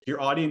your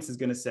audience is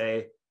going to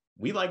say,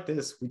 we like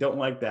this, we don't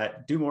like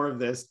that, do more of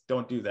this,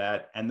 don't do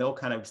that. And they'll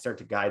kind of start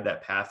to guide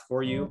that path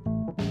for you.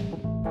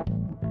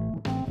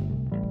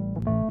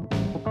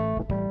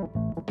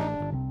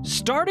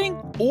 Starting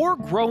or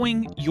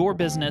growing your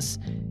business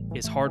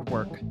is hard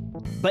work.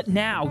 But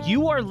now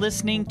you are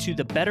listening to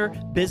the Better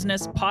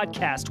Business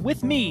Podcast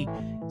with me,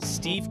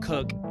 Steve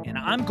Cook, and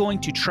I'm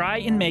going to try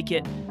and make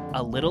it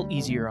a little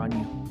easier on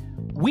you.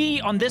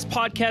 We on this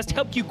podcast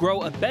help you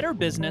grow a better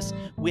business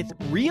with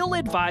real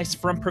advice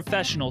from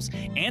professionals,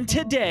 and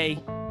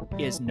today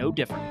is no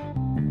different.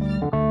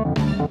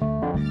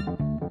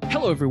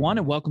 Hello, everyone,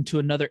 and welcome to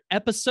another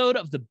episode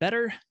of the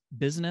Better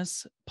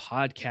Business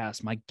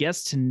Podcast. My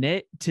guest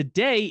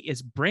today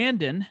is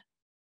Brandon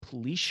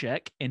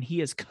Pleshek, and he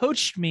has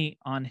coached me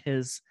on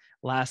his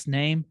last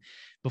name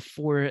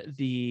before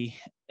the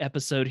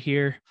episode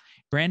here.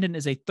 Brandon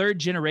is a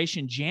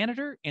third-generation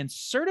janitor and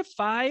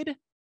certified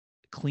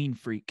clean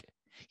freak.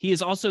 He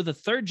is also the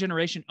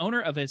third-generation owner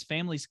of his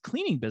family's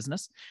cleaning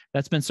business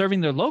that's been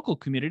serving their local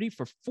community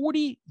for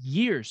 40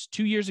 years.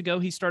 2 years ago,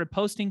 he started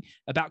posting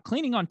about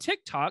cleaning on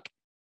TikTok,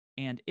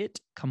 and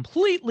it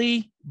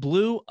completely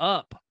blew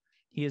up.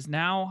 He has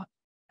now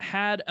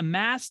had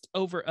amassed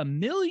over 1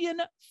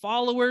 million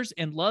followers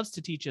and loves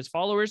to teach his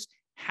followers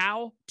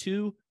how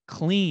to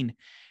clean.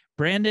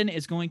 Brandon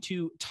is going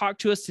to talk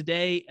to us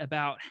today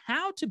about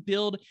how to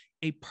build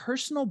a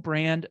personal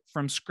brand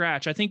from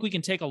scratch. I think we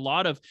can take a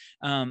lot of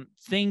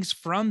things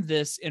from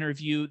this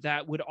interview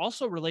that would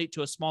also relate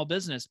to a small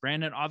business.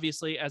 Brandon,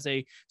 obviously, as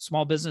a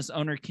small business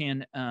owner,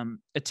 can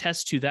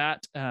attest to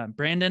that.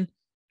 Brandon,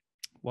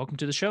 welcome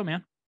to the show,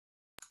 man.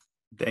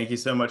 Thank you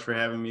so much for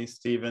having me,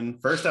 Stephen.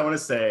 First, I want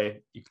to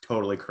say you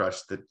totally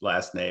crushed the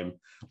last name.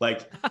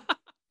 Like,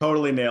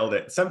 totally nailed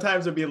it.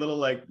 Sometimes it'd be a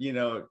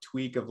little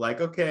tweak of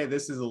like, okay,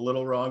 this is a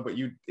little wrong, but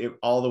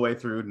all the way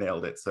through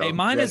nailed it. So hey,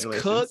 mine is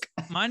Cook.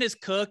 Mine is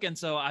Cook. And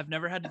so I've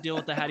never had to deal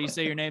with the, how do you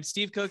say your name?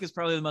 Steve Cook is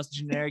probably the most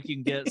generic you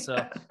can get.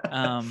 So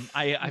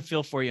I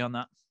feel for you on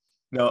that.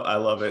 No, I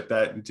love it.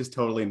 That just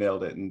totally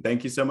nailed it. And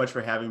thank you so much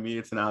for having me.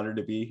 It's an honor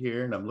to be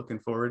here, and I'm looking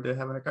forward to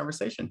having a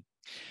conversation.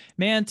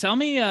 Man, tell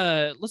me,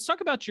 let's talk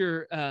about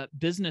your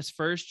business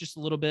first, just a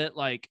little bit.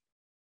 Like,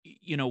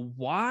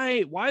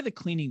 why the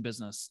cleaning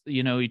business?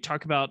 You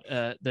talk about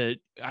I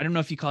don't know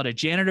if you call it a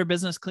janitor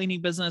business,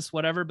 cleaning business,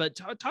 whatever, but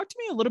talk to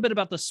me a little bit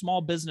about the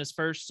small business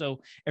first,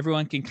 so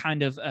everyone can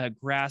kind of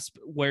grasp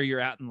where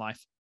you're at in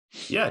life.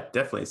 Yeah,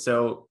 definitely.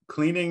 So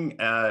cleaning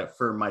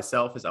for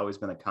myself has always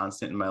been a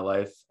constant in my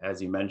life.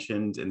 As you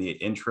mentioned in the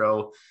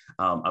intro,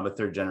 I'm a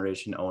third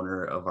generation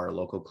owner of our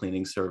local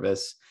cleaning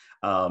service.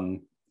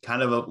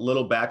 Kind of a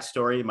little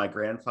backstory. My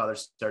grandfather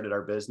started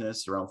our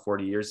business around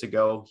 40 years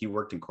ago. He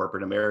worked in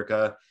corporate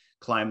America,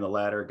 climbed the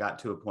ladder, got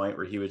to a point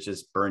where he was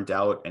just burnt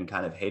out and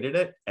kind of hated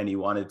it. And he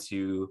wanted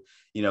to,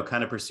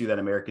 kind of pursue that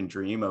American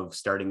dream of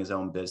starting his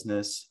own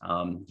business.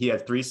 He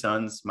had 3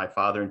 sons, my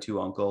father and 2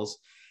 uncles.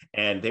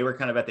 And they were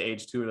kind of at the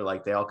age too,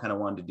 like they all kind of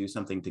wanted to do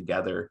something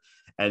together.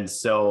 And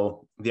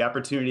so the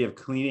opportunity of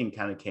cleaning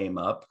kind of came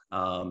up,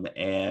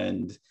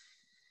 and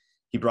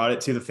he brought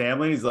it to the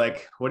family. He's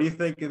like, what do you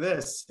think of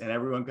this? And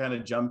everyone kind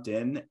of jumped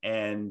in.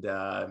 And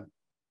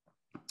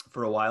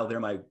for a while there,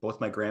 both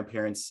my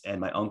grandparents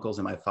and my uncles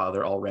and my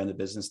father all ran the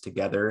business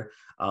together.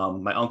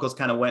 My uncles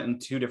kind of went in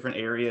 2 different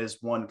areas.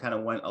 One kind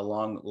of went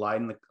along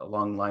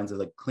lines of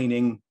like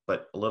cleaning,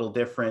 but a little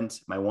different.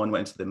 My one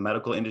went into the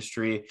medical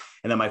industry,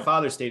 and then my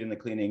father stayed in the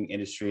cleaning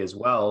industry as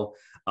well.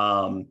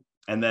 And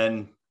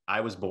then I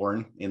was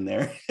born in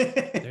there.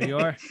 There you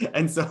are.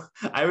 And so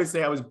I would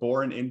say I was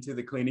born into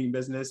the cleaning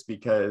business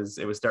because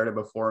it was started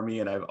before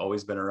me and I've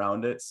always been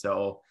around it.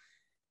 So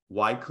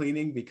why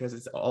cleaning? Because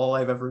it's all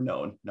I've ever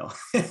known. No.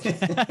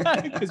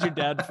 Because your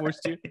dad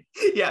forced you.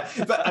 Yeah.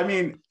 But I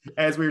mean,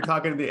 as we were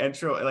talking in the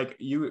intro, like,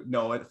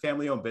 a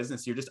family-owned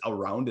business, you're just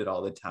around it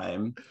all the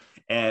time.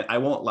 And I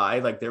won't lie,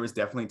 like there was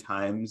definitely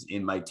times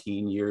in my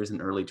teen years and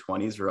early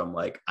 20s where I'm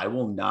like, I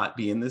will not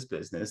be in this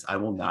business. I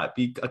will not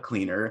be a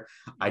cleaner.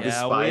 I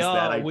despise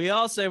that. We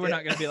all say we're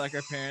not going to be like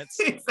our parents.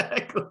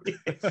 Exactly.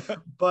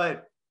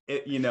 But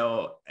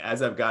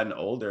as I've gotten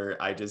older,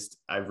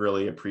 I've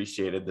really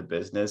appreciated the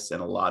business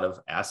and a lot of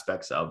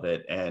aspects of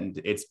it.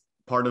 And it's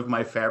part of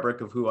my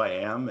fabric of who I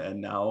am.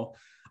 And now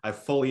I've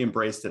fully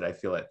embraced it, I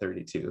feel, at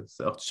 32.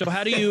 So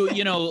how do you,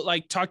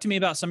 like, talk to me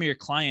about some of your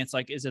clients?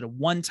 Like, is it a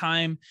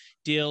one-time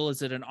deal?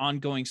 Is it an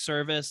ongoing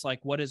service?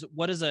 Like, what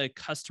does a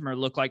customer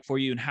look like for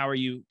you, and how are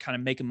you kind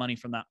of making money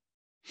from that?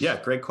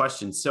 Yeah, great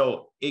question.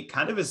 So it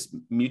kind of has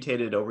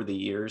mutated over the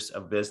years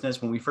of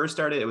business. When we first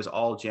started, it was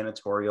all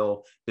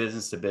janitorial,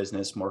 business to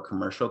business, more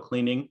commercial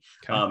cleaning.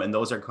 Okay. And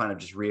those are kind of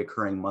just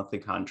reoccurring monthly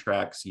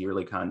contracts,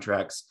 yearly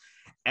contracts.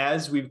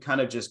 As we've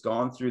kind of just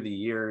gone through the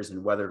years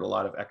and weathered a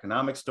lot of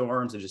economic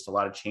storms and just a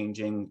lot of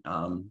changing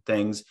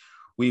things,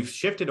 we've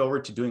shifted over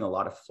to doing a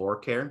lot of floor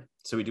care.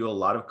 So we do a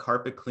lot of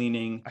carpet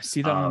cleaning. I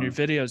see that on your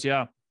videos.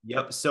 Yeah.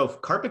 Yep. So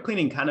carpet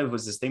cleaning kind of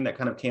was this thing that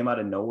kind of came out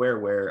of nowhere,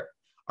 where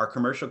our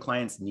commercial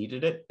clients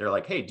needed it. They're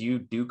like, hey, do you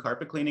do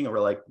carpet cleaning? And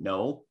we're like,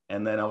 no.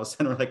 And then all of a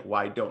sudden we're like,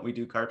 why don't we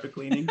do carpet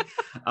cleaning?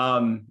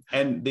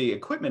 And the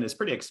equipment is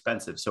pretty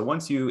expensive. So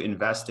once you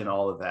invest in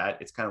all of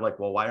that, it's kind of like,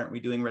 well, why aren't we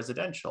doing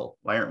residential?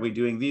 Why aren't we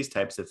doing these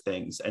types of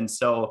things? And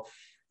so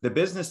the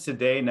business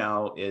today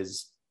now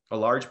is a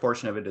large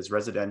portion of it is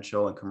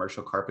residential and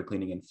commercial carpet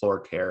cleaning and floor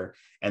care.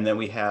 And then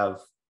we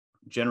have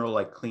general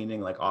like cleaning,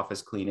 like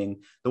office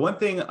cleaning. The one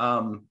thing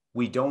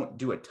we don't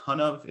do a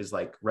ton of is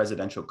like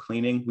residential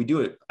cleaning. We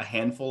do a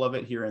handful of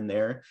it here and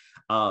there.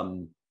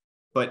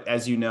 But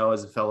as you know,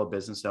 as a fellow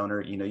business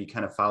owner, you know, you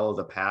kind of follow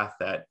the path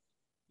that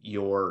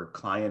your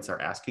clients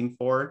are asking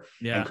for.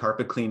 Yeah. And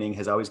carpet cleaning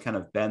has always kind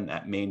of been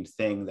that main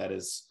thing that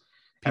is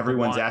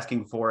everyone's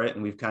asking for it.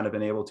 And we've kind of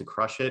been able to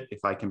crush it,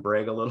 if I can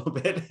brag a little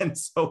bit. And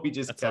so we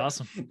just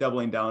kept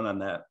doubling down on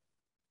that.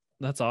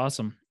 That's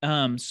awesome.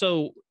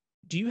 So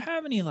do you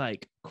have any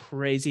like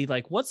crazy,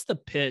 like what's the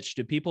pitch?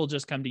 Do people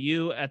just come to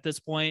you at this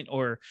point?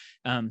 Or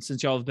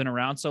since y'all have been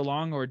around so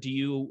long, or do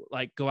you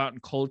like go out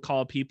and cold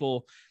call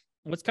people?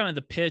 What's kind of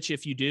the pitch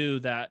if you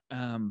do that?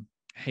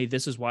 Hey,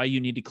 this is why you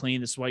need to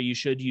clean. This is why you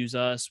should use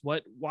us.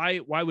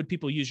 Why would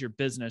people use your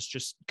business?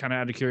 Just kind of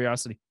out of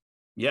curiosity.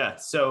 Yeah.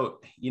 So,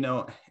 you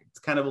know, it's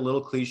kind of a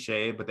little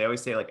cliche, but they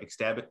always say like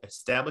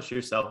establish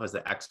yourself as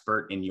the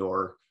expert in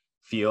your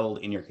field,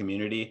 in your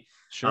community.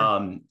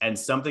 Sure. And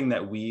something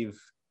that we've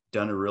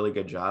done a really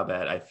good job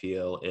at, I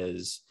feel,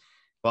 is,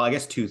 well, I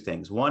guess two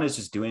things. One is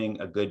just doing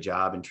a good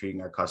job and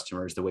treating our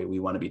customers the way we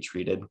want to be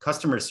treated.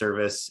 Customer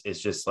service is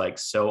just like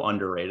so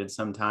underrated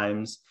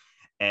sometimes.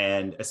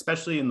 And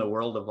especially in the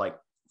world of like,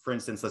 for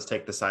instance, let's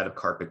take the side of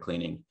carpet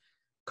cleaning.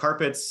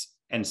 Carpets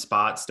and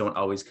spots don't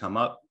always come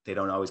up. They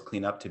don't always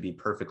clean up to be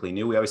perfectly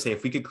new. We always say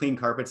if we could clean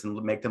carpets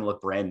and make them look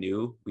brand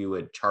new, we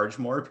would charge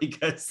more,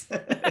 because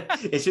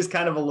it's just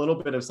kind of a little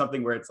bit of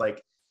something where it's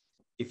like,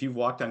 if you've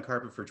walked on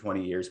carpet for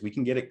 20 years, we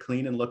can get it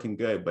clean and looking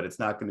good, but it's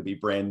not going to be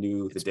brand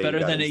new. It's better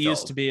than it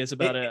used to be is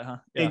about it, huh?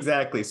 Yeah.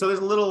 Exactly. So there's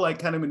a little like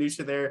kind of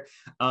minutia there.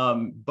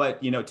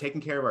 But, you know,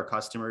 taking care of our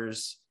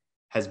customers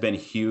has been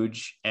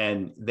huge.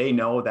 And they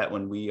know that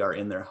when we are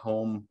in their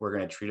home, we're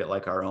going to treat it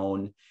like our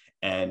own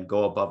and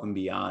go above and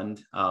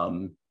beyond.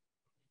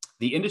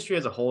 The industry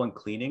as a whole in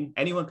cleaning,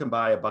 anyone can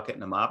buy a bucket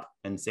and a mop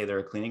and say they're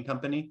a cleaning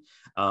company.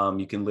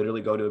 You can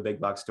literally go to a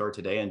big box store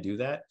today and do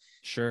that.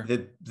 Sure.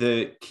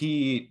 The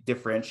key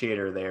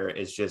differentiator there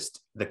is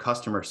just the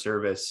customer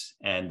service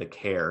and the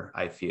care,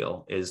 I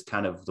feel, is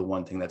kind of the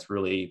one thing that's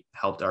really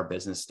helped our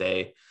business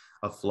stay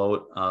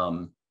afloat.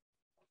 And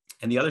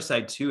the other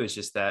side too is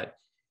just that,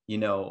 you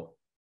know,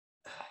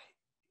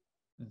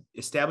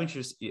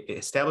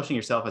 establishing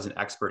yourself as an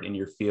expert in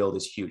your field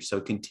is huge. So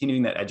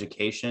continuing that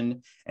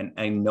education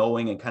and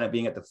knowing and kind of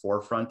being at the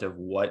forefront of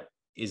what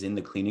is in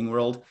the cleaning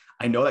world.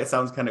 I know that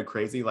sounds kind of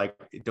crazy. Like,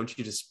 don't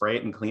you just spray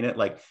it and clean it?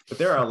 Like, but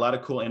there are a lot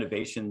of cool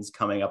innovations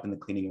coming up in the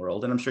cleaning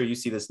world. And I'm sure you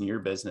see this in your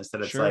business, that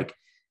it's like,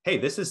 hey,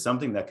 this is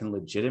something that can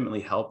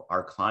legitimately help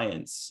our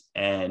clients.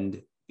 And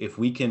if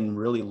we can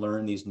really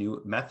learn these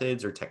new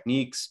methods or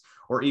techniques,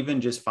 or even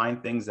just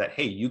find things that,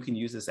 hey, you can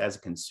use this as a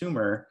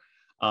consumer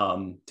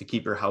to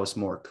keep your house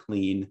more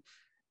clean,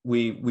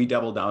 we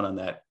double down on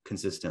that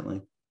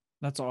consistently.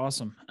 That's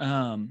awesome.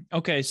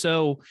 Okay.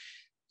 So,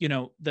 you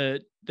know,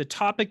 the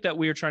topic that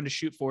we are trying to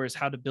shoot for is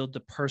how to build the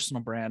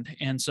personal brand.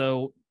 And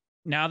so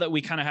now that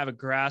we kind of have a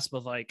grasp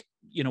of like,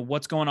 you know,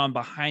 what's going on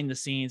behind the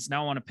scenes,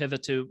 now I want to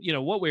pivot to, you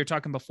know, what we were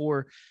talking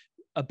before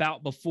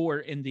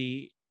in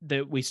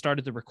that we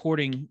started the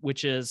recording,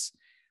 which is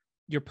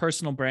your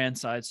personal brand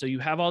side. So you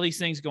have all these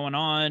things going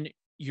on.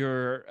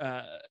 You're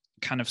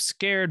kind of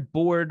scared,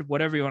 bored,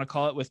 whatever you want to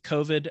call it, with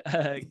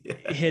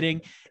COVID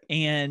hitting,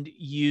 and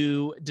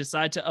you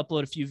decide to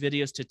upload a few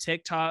videos to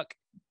TikTok.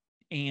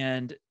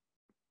 And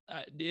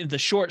the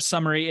short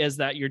summary is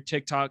that your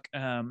TikTok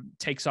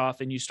takes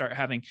off and you start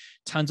having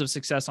tons of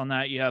success on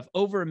that. You have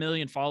over 1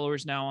 million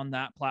followers now on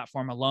that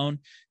platform alone,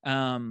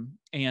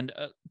 and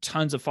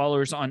tons of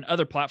followers on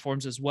other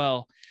platforms as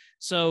well.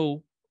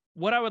 So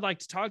what I would like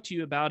to talk to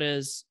you about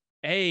is,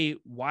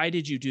 why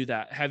did you do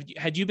that?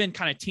 Had you been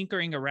kind of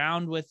tinkering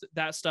around with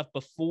that stuff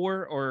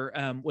before, or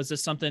was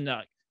this something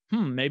that,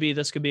 maybe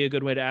this could be a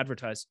good way to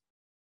advertise?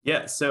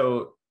 Yeah.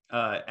 So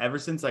ever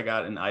since I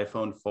got an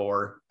iPhone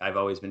 4, I've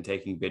always been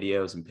taking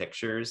videos and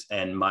pictures.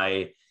 And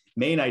my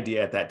main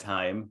idea at that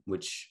time,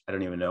 which I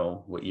don't even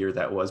know what year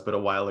that was, but a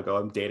while ago,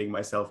 I'm dating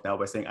myself now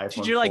by saying iPhone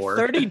 4. You're like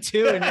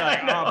 32 and you're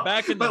like, oh,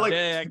 back in the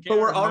day. But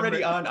we're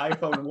already on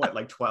iPhone, what,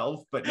 like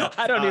 12? But no,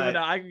 I don't even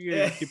know. I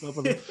can keep up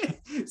with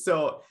it.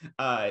 So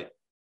I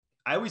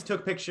always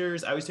took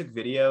pictures. I always took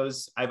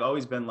videos. I've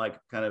always been like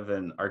kind of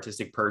an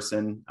artistic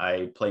person.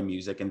 I play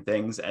music and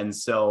things. And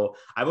so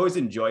I've always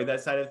enjoyed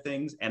that side of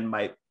things. And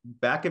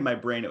back in my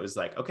brain, it was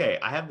like, okay,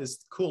 I have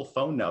this cool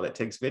phone now that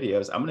takes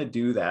videos. I'm going to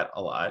do that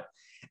a lot.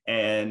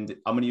 And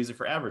I'm going to use it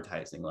for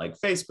advertising, like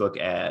Facebook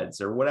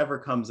ads or whatever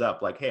comes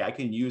up. Like, hey, I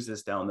can use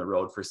this down the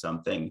road for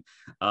something.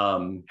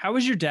 How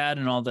was your dad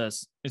in all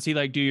this? Is he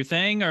like, do your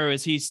thing, or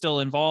is he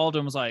still involved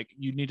and was like,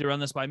 you need to run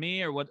this by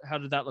me, or what? How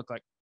did that look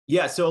like?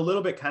 Yeah, so a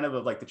little bit kind of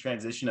like the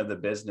transition of the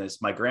business.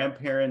 My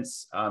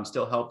grandparents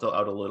still helped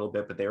out a little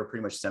bit, but they were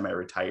pretty much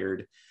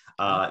semi-retired.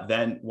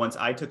 Then once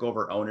I took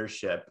over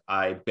ownership,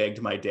 I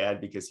begged my dad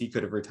because he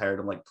could have retired.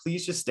 I'm like,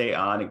 please just stay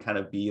on and kind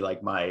of be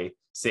like my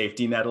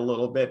safety net a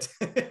little bit.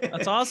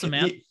 That's awesome,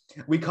 man.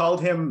 We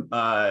called him,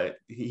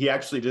 he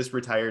actually just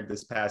retired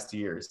this past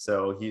year.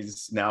 So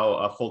he's now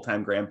a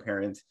full-time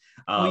grandparent.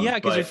 Well, yeah,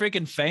 because you're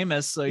freaking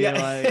famous. So you're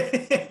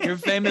like, you're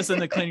famous in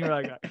the cleaning. You're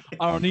like,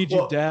 I don't need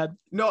you, Dad.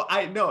 No,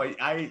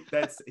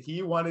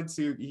 he wanted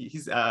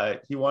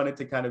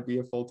to kind of be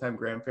a full-time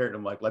grandparent.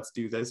 I'm like, let's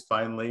do this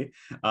finally.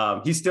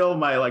 He's still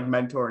my like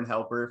mentor and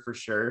helper for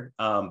sure.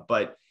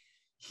 But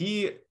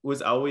he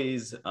was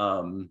always,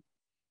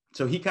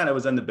 so he kind of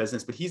was in the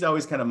business, but he's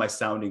always kind of my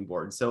sounding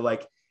board. So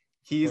like,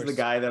 he's the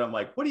guy that I'm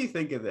like, what do you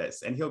think of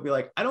this? And he'll be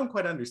like, I don't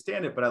quite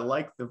understand it, but I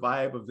like the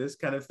vibe of this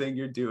kind of thing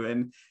you're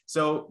doing.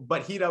 So,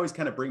 but he'd always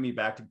kind of bring me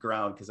back to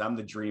ground because I'm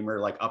the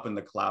dreamer, like up in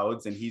the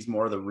clouds, and he's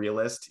more the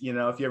realist. You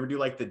know, if you ever do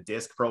like the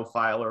disc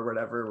profile or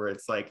whatever, where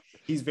it's like,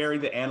 he's very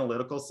the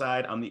analytical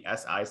side. On the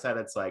SI side,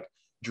 it's like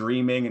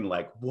dreaming and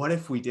like, what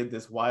if we did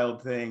this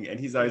wild thing? And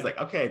he's always like,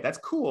 okay, that's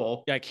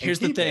cool. Like, here's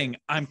the thing.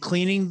 I'm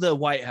cleaning the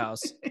White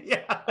House. Yeah.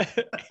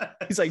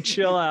 He's like,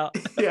 chill out.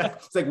 Yeah.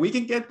 It's like, we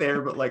can get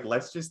there, but like,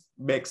 let's just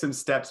make some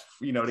steps,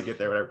 you know, to get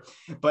there, whatever.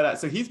 But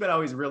so he's been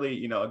always really,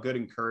 you know, a good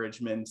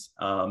encouragement.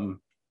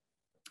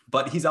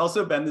 But he's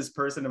also been this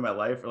person in my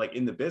life, or like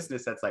in the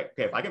business, that's like,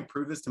 okay, if I can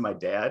prove this to my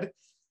dad,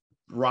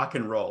 rock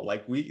and roll.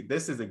 Like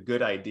this is a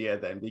good idea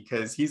then,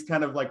 because he's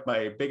kind of like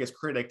my biggest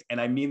critic.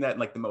 And I mean that in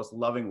like the most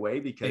loving way,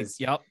 because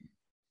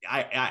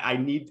I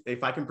need,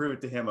 if I can prove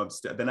it to him,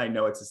 then I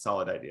know it's a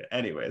solid idea.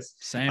 Anyways.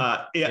 Same.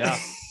 Yeah.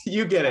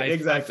 You get it.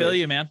 Exactly. I feel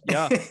you, man.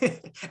 Yeah.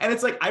 And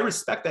it's like, I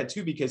respect that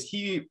too, because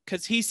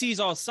he sees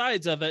all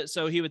sides of it.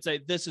 So he would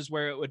say, this is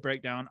where it would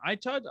break down. I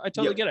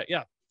totally get it.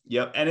 Yeah.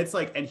 Yep. And it's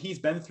like, and he's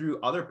been through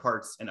other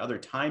parts and other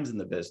times in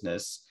the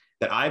business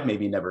that I've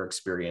maybe never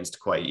experienced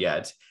quite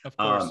yet. Of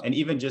course. And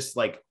even just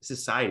like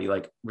society,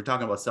 like we're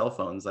talking about cell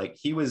phones, like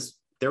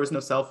there was no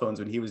cell phones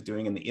when he was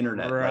doing in the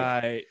internet.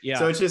 Right. Like, yeah.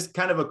 So it's just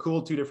kind of a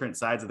cool two different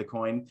sides of the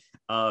coin.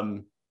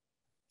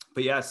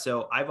 But yeah,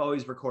 so I've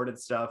always recorded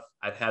stuff.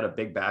 I've had a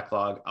big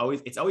backlog.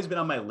 It's always been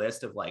on my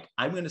list of like,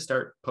 I'm going to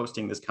start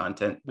posting this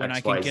content when I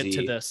can get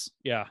to this.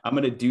 Yeah. I'm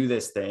going to do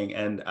this thing.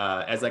 And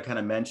as I kind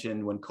of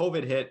mentioned, when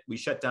COVID hit, we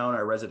shut down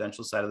our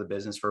residential side of the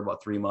business for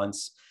about 3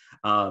 months.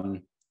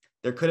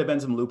 There could have been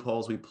some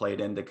loopholes we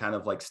played in to kind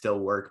of like still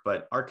work,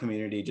 but our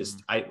community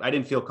just, I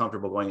didn't feel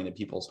comfortable going into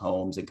people's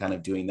homes and kind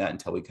of doing that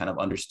until we kind of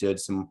understood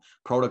some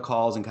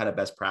protocols and kind of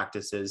best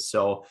practices.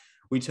 So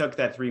we took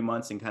that 3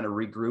 months and kind of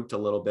regrouped a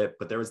little bit,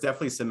 but there was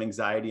definitely some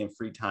anxiety and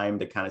free time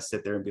to kind of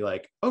sit there and be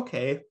like,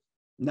 okay,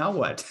 now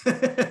what?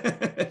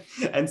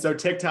 And so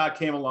TikTok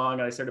came along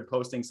and I started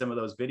posting some of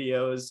those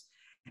videos.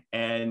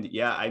 And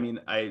yeah, I mean,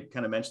 I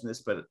kind of mentioned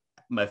this, but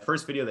my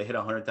first video, they hit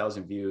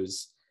 100,000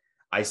 views.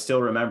 I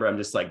still remember, I'm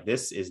just like,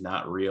 this is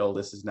not real.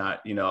 This is not,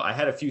 you know, I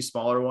had a few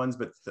smaller ones,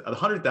 but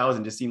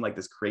 100,000 just seemed like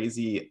this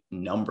crazy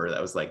number that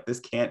was like,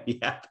 this can't be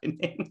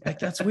happening. Like,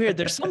 that's weird.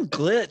 There's some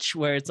glitch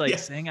where it's like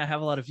saying I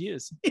have a lot of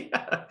views.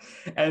 Yeah.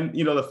 And,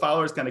 you know, the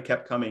followers kind of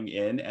kept coming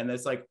in, and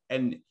it's like,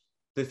 and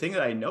the thing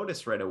that I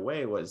noticed right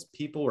away was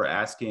people were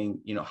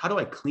asking, you know, how do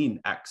I clean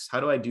X? How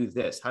do I do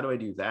this? How do I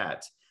do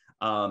that?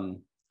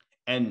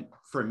 And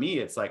for me,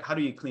 it's like, how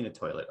do you clean a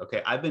toilet?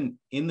 Okay. I've been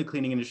in the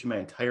cleaning industry my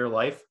entire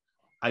life.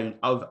 I've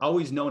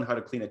always known how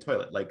to clean a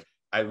toilet. Like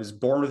I was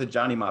born with a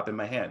Johnny mop in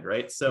my hand,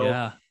 right?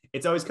 So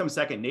it's always come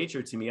second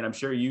nature to me. And I'm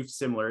sure you've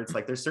similar. It's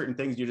like, there's certain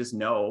things you just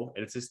know,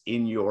 and it's just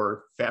in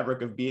your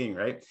fabric of being,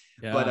 right?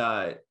 Yeah.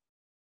 But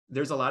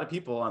there's a lot of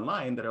people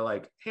online that are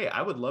like, hey,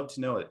 I would love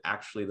to know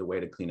actually the way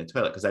to clean a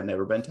toilet, because I've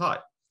never been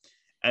taught.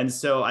 And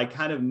so I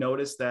kind of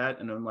noticed that,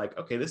 and I'm like,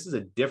 okay, this is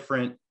a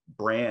different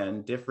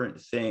brand, different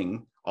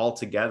thing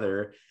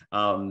altogether.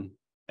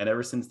 And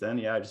ever since then,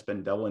 yeah, I've just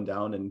been doubling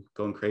down and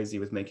going crazy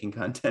with making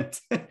content.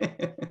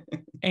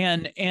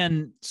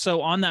 And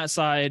so on that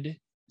side,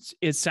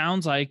 it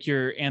sounds like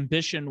your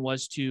ambition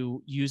was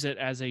to use it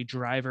as a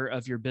driver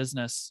of your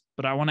business.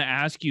 But I want to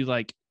ask you,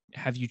 like,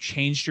 have you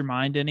changed your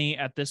mind any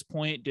at this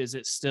point? Is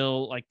it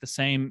still like the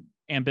same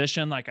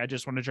ambition? Like, I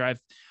just want to drive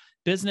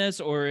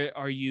business, or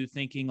are you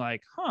thinking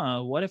like,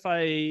 what if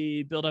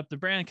I build up the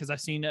brand? Because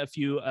I've seen a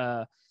few,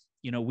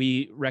 you know,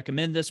 we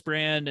recommend this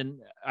brand, and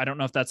I don't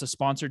know if that's a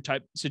sponsored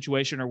type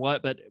situation or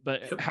what, but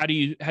how do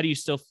you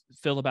still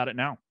feel about it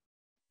now?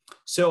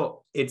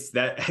 So it's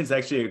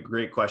actually a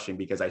great question,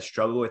 because I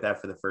struggled with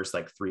that for the first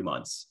like 3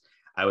 months.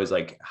 I was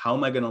like, how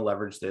am I going to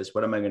leverage this?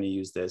 What am I going to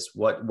use this?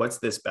 What's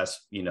this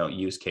best, you know,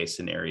 use case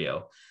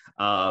scenario?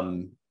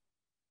 I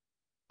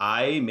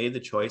made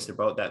the choice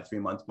about that 3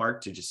 month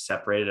mark to just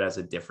separate it as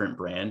a different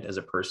brand, as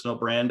a personal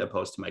brand,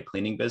 opposed to my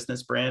cleaning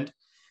business brand.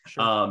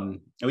 Sure.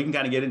 And we can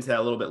kind of get into that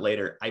a little bit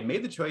later. I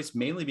made the choice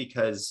mainly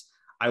because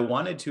I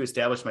wanted to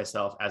establish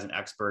myself as an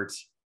expert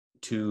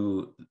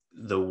to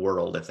the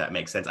world, if that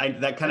makes sense.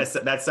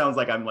 That sounds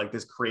like I'm like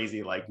this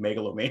crazy, like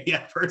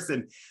megalomaniac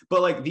person,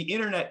 but like the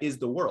internet is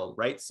the world,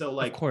 right? So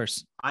like, of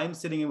course, I'm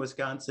sitting in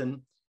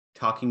Wisconsin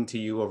talking to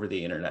you over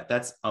the internet.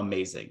 That's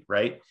amazing,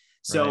 right?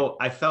 So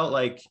I felt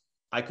like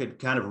I could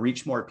kind of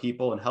reach more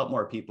people and help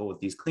more people with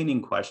these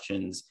cleaning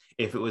questions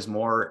if it was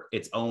more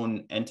its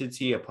own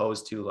entity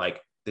opposed to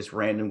like this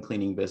random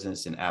cleaning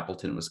business in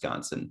Appleton,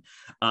 Wisconsin.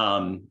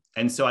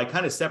 And so I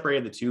kind of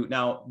separated the two.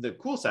 Now, the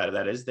cool side of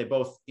that is they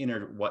both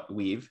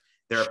interweave.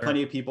 There are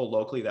plenty of people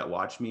locally that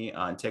watch me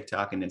on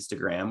TikTok and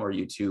Instagram or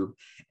YouTube,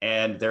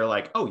 and they're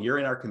like, oh, you're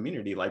in our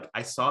community. Like,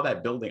 I saw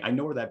that building. I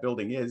know where that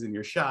building is in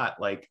your shot.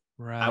 Like,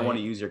 I want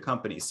to use your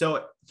company.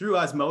 So through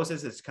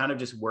osmosis, it's kind of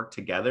just worked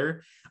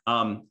together.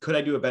 Could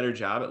I do a better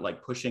job at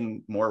like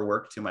pushing more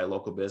work to my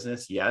local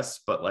business?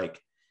 Yes, but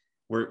like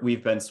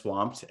we've been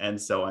swamped, and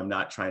so I'm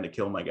not trying to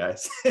kill my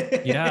guys.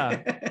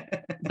 Yeah,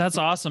 that's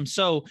awesome.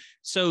 So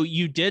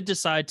you did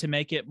decide to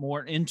make it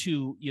more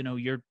into,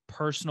 your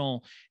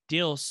personal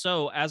deal.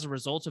 So as a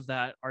result of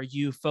that, are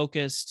you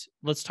focused?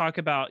 Let's talk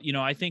about,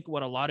 I think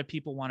what a lot of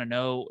people want to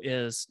know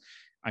is,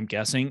 I'm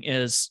guessing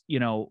is,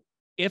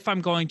 if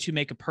I'm going to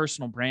make a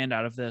personal brand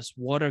out of this,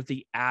 what are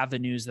the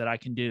avenues that I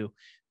can do?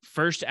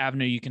 First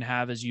avenue you can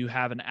have is you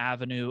have an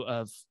avenue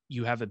of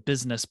you have a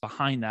business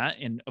behind that.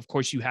 And of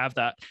course you have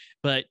that,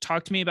 but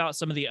talk to me about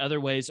some of the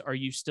other ways. Are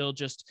you still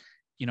just,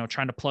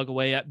 trying to plug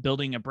away at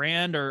building a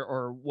brand,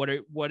 or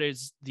what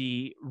is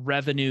the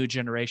revenue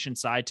generation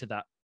side to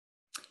that?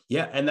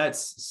 Yeah. And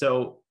that's,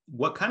 so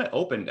what kind of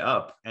opened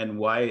up and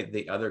why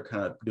the other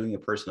kind of doing a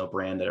personal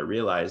brand that I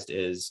realized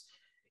is,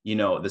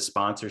 the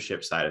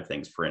sponsorship side of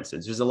things. For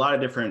instance, there's a lot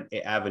of different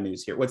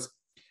avenues here.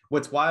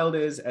 What's wild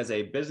is, as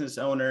a business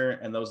owner,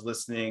 and those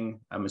listening,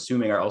 I'm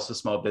assuming are also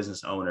small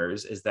business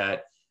owners, is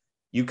that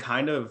you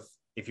kind of,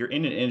 if you're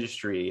in an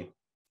industry,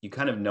 you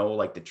kind of know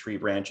like the tree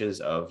branches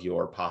of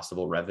your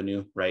possible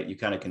revenue, right? You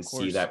kind of can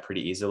see that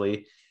pretty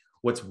easily.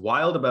 What's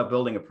wild about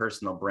building a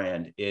personal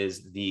brand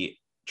is the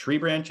tree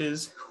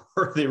branches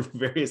or the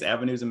various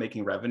avenues of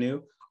making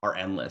revenue are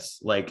endless.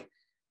 Like,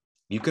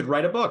 you could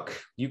write a book,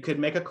 you could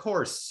make a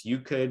course, you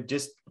could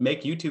just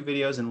make YouTube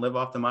videos and live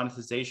off the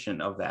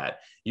monetization of that.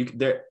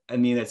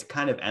 It's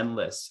kind of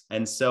endless.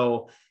 And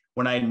so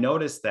when I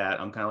noticed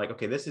that, I'm kind of like,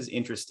 okay, this is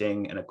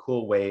interesting and a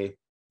cool way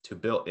to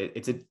build it.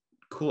 It's a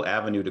cool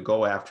avenue to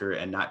go after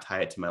and not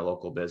tie it to my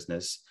local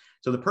business.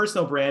 So the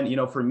personal brand,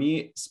 for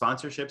me,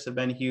 sponsorships have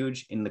been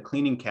huge in the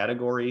cleaning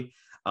category.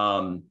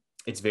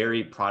 It's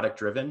very product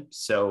driven.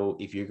 So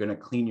if you're going to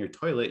clean your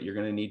toilet, you're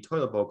going to need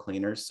toilet bowl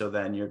cleaners. So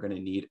then you're going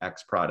to need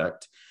X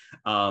product.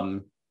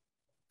 And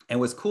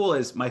what's cool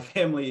is my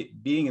family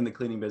being in the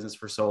cleaning business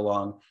for so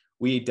long,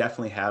 we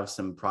definitely have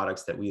some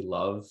products that we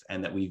love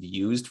and that we've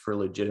used for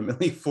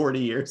legitimately 40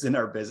 years in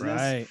our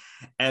business. Right.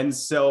 And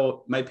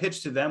so my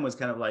pitch to them was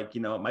kind of like,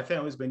 my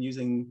family's been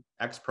using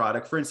X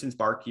product. For instance,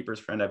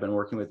 Barkeeper's Friend, I've been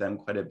working with them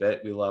quite a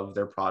bit. We love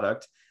their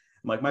product.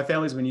 I'm like, my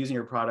family's been using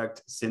your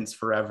product since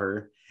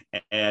forever,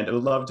 and I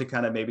would love to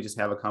kind of maybe just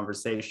have a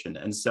conversation.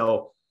 And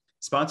so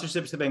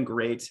sponsorships have been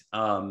great.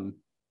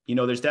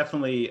 There's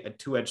definitely a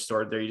two-edged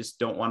sword there. You just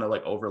don't want to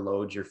like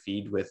overload your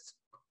feed with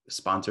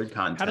sponsored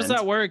content. How does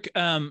that work?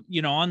 On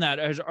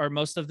that, are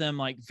most of them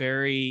like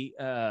very,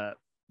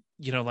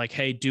 like,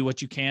 hey, do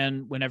what you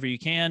can whenever you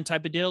can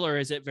type of deal? Or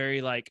is it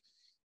very like,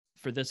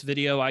 for this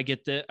video, I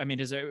get the,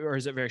 is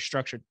it very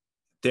structured?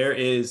 There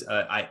is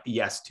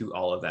yes to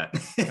all of that.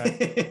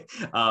 Okay.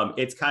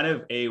 It's kind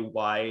of a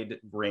wide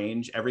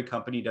range. Every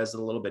company does it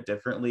a little bit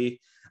differently.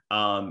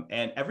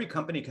 And every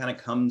company kind of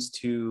comes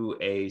to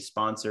a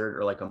sponsored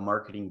or like a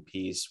marketing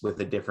piece with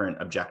a different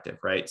objective,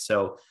 right?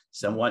 So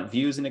some want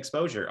views and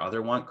exposure,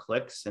 other want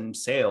clicks and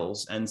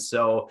sales. And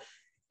so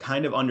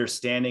kind of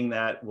understanding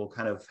that will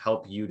kind of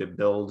help you to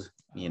build,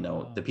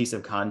 the piece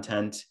of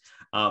content.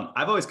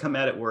 I've always come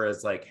at it where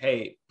it's like,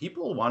 hey,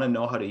 people want to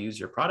know how to use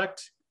your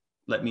product.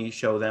 Let me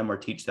show them or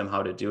teach them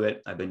how to do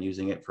it. I've been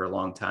using it for a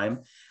long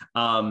time.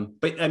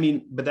 But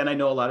then I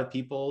know a lot of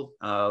people,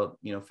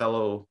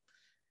 fellow,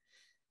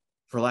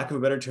 for lack of a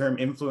better term,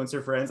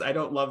 influencer friends. I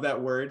don't love that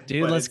word.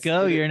 Dude, let's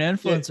go. You're an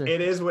influencer.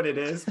 It is what it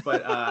is.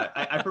 But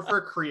I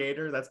prefer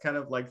creator. That's kind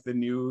of like the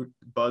new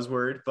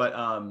buzzword. But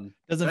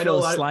doesn't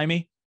feel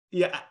slimy.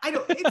 Yeah, I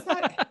don't. It's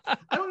not.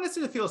 I don't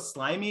necessarily feel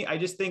slimy. I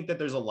just think that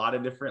there's a lot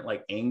of different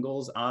like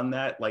angles on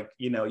that. Like,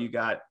 you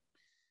got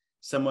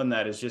someone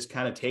that is just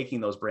kind of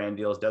taking those brand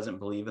deals, doesn't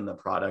believe in the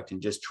product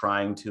and just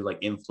trying to like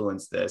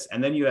influence this.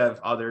 And then you have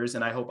others,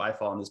 and I hope I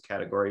fall in this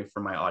category for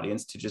my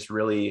audience, to just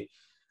really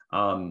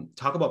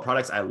talk about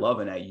products I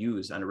love and I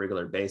use on a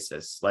regular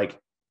basis. Like,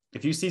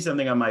 if you see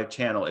something on my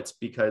channel, it's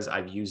because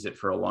I've used it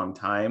for a long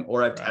time,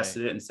 or I've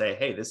tested it and say,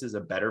 hey, this is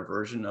a better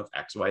version of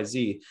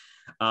XYZ.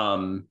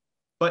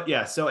 But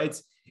yeah, so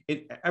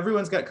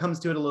everyone's comes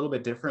to it a little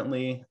bit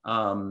differently.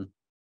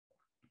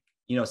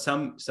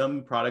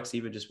 Some products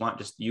even just want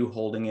just you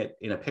holding it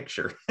in a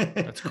picture.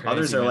 That's crazy,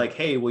 others are like,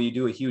 hey, will you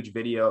do a huge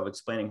video of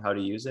explaining how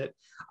to use it?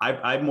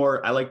 I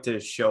like to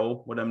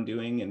show what I'm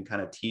doing and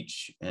kind of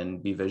teach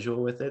and be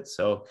visual with it.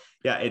 So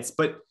yeah,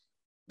 but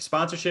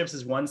sponsorships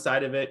is one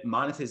side of it.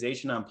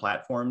 Monetization on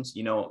platforms,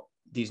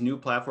 these new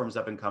platforms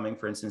up and coming,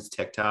 for instance,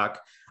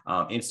 TikTok,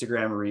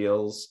 Instagram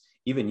Reels,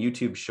 even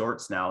YouTube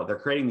Shorts now, they're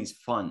creating these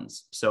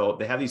funds. So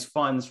they have these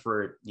funds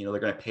for, they're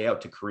going to pay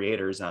out to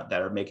creators that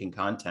are making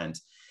content.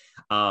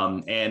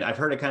 And I've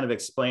heard it kind of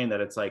explain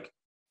that it's like,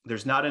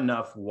 there's not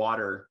enough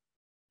water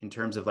in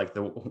terms of like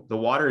the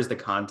water is the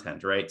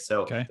content, right?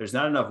 So there's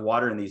not enough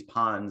water in these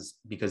ponds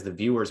because the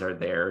viewers are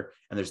there,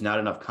 and there's not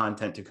enough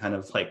content to kind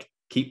of like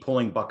keep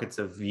pulling buckets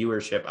of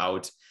viewership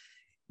out.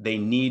 They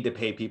need to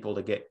pay people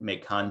to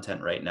make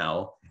content right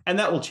now. And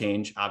that will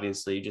change,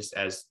 obviously, just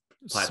as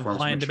platforms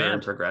mature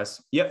and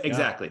progress. Yep,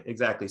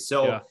 exactly.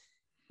 So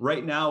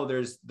right now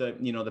there's the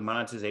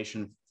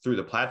monetization through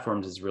the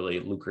platforms is really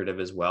lucrative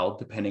as well,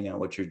 depending on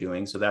what you're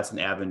doing. So that's an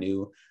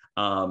avenue.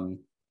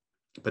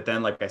 But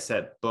then, like I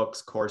said,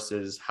 books,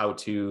 courses,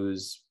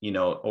 how-tos,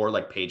 or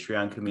like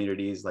Patreon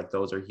communities, like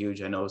those are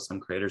huge. I know some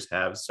creators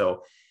have.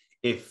 So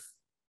if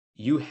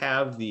you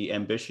have the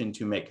ambition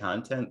to make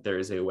content, there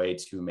is a way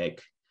to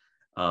make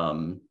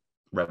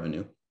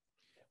revenue.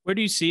 Where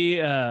do you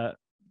see,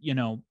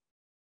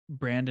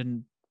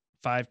 Brandon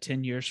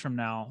 5-10 years from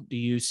now? Do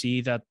you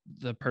see that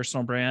the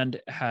personal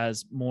brand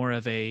has more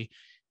of a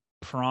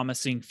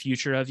promising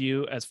future of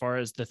you as far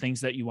as the things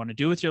that you want to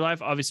do with your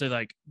life? Obviously,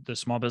 like the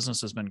small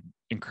business has been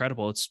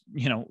incredible. It's,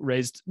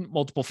 raised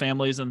multiple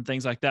families and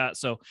things like that.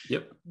 So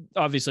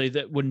obviously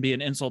that wouldn't be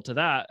an insult to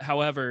that.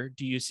 However,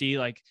 do you see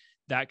like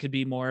that could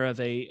be more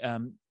of a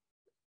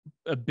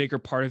bigger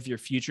part of your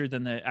future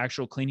than the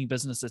actual cleaning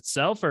business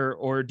itself?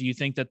 Or do you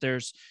think that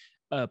there's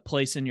a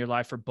place in your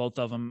life for both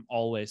of them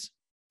always?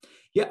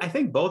 Yeah, I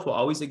think both will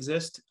always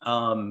exist.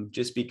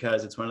 Just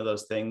because it's one of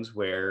those things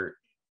where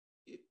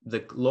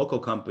the local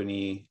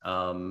company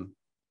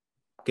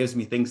gives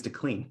me things to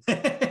clean.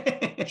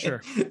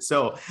 Sure.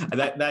 So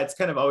that's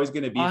kind of always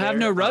going to be. I'll have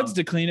no rugs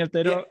to clean if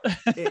they don't.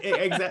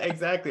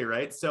 Exactly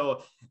right.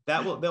 So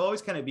they'll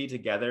always kind of be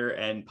together.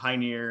 And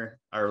Pioneer,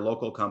 our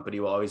local company,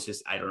 will always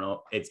just, I don't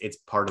know, it's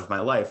part of my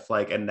life.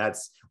 And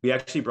we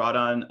actually brought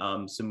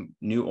on some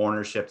new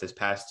ownership this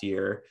past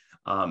year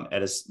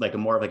at a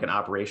more of like an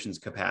operations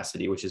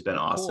capacity, which has been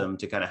awesome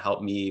to kind of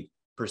help me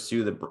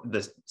pursue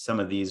some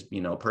of these,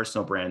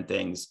 personal brand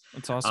things.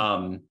 That's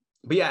awesome.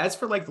 But yeah, as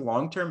for like the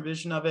long-term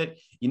vision of it,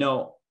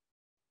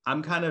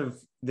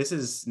 this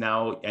is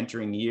now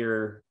entering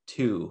year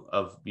 2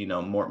 of,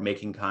 more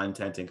making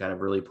content and kind of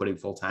really putting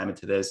full time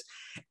into this.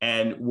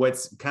 And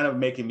what's kind of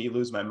making me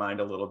lose my mind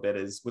a little bit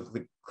is with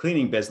the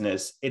cleaning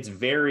business, it's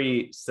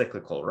very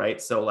cyclical, right?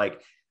 So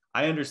like,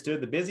 I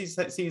understood the busy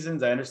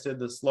seasons, I understood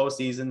the slow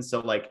seasons. So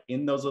like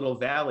in those little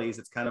valleys,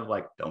 it's kind of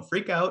like, don't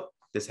freak out.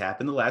 This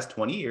happened the last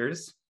 20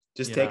 years.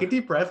 Just take a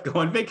deep breath, go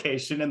on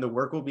vacation, and the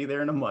work will be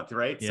there in a month,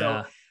 right?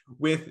 So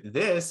with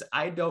this,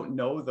 I don't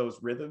know those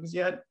rhythms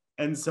yet.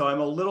 And so I'm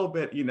a little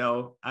bit,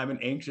 I'm an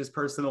anxious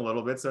person a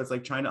little bit. So it's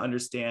like trying to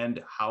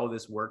understand how the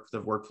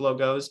workflow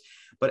goes.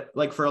 But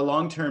like for a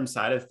long-term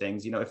side of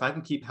things, if I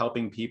can keep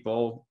helping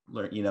people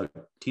learn,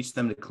 teach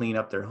them to clean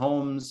up their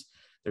homes,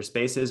 their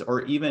spaces,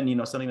 or even,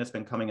 something that's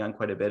been coming on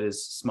quite a bit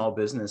is small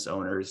business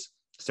owners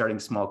starting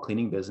small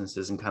cleaning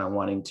businesses and kind of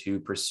wanting to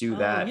pursue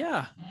that.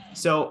 Yeah.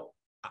 So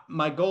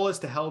my goal is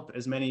to help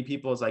as many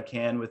people as I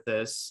can with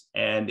this.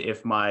 And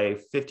if my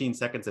 15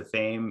 seconds of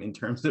fame in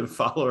terms of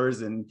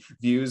followers and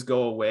views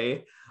go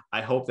away,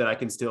 I hope that I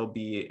can still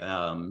be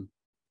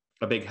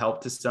a big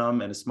help to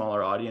some and a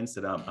smaller audience.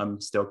 And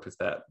I'm stoked with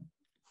that.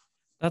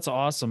 That's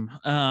awesome.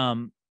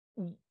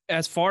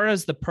 As far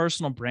as the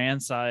personal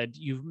brand side,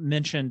 you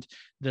mentioned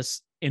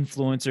this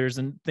influencers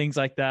and things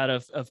like that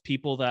of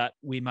people that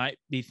we might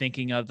be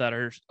thinking of that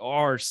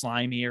are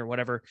slimy or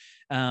whatever.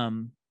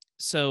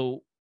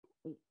 So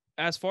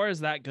as far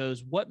as that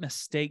goes, what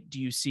mistake do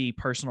you see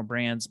personal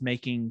brands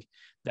making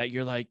that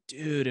you're like,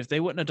 dude, if they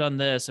wouldn't have done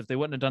this, if they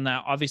wouldn't have done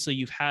that? Obviously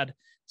you've had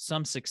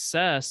some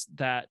success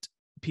that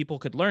people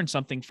could learn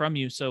something from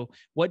you. So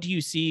what do you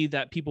see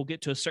that people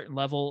get to a certain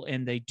level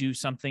and they do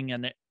something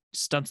and it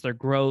stunts their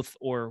growth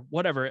or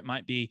whatever it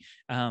might be?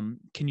 Can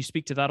you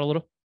speak to that a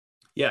little?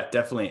 Yeah,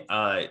 definitely.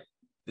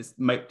 This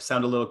might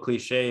sound a little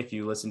cliche if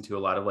you listen to a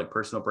lot of like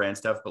personal brand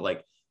stuff, but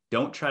like,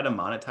 don't try to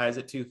monetize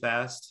it too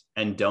fast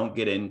and don't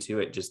get into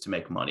it just to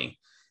make money.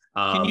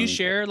 Can you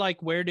share like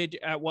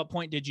at what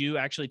point did you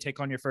actually take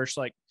on your first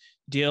like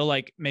deal?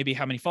 Like maybe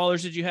how many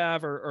followers did you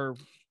have or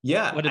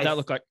what did that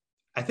look like?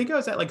 I think I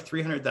was at like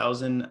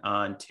 300,000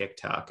 on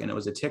TikTok, and it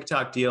was a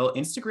TikTok deal.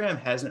 Instagram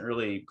hasn't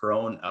really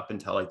grown up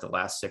until like the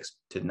last 6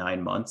 to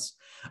 9 months.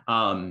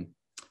 But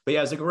yeah,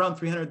 it was like around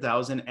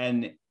 300,000,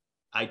 and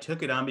I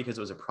took it on because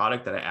it was a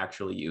product that I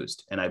actually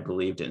used and I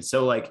believed in.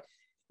 So like,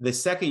 the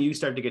second you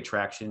start to get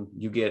traction,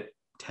 you get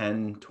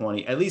 10,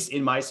 20, at least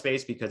in my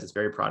space, because it's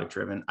very product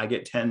driven. I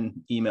get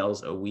 10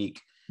 emails a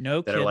week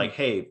that are like,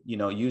 hey,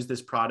 use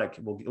this product.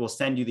 We'll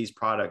send you these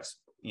products.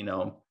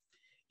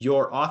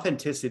 Your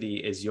authenticity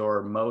is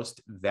your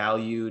most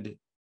valued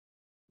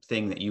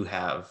thing that you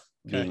have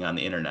being on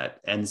the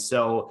internet. And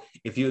so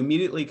if you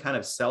immediately kind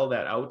of sell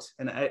that out,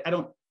 and I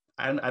don't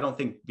I don't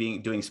think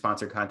doing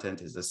sponsored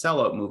content is a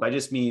sellout move. I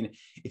just mean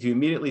if you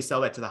immediately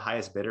sell that to the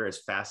highest bidder as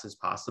fast as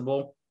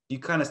possible, you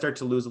kind of start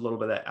to lose a little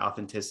bit of that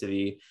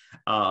authenticity.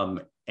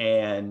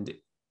 And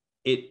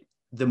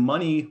the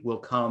money will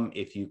come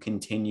if you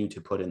continue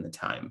to put in the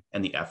time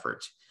and the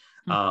effort.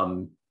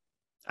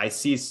 I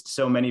see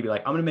so many be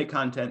like, I'm going to make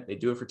content. They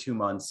do it for 2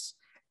 months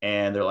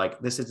and they're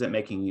like, this isn't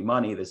making me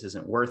money. This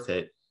isn't worth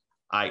it.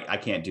 I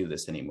can't do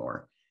this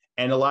anymore.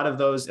 And a lot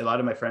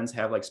of my friends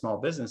have like small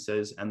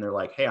businesses and they're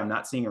like, hey, I'm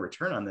not seeing a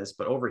return on this,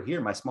 but over here,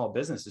 my small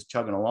business is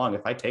chugging along.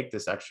 If I take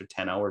this extra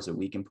 10 hours a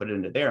week and put it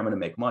into there, I'm going to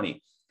make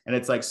money. And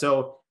it's like,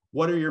 so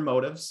what are your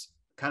motives?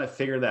 Kind of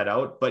figure that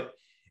out, but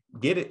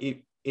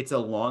it's a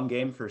long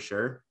game for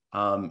sure.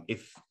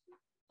 If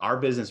our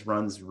business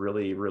runs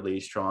really,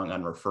 really strong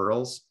on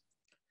referrals,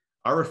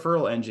 our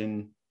referral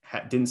engine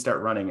didn't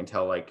start running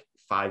until like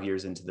 5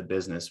 years into the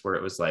business, where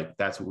it was like,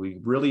 that's what we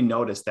really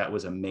noticed. That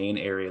was a main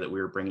area that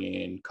we were bringing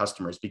in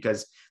customers,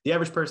 because the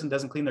average person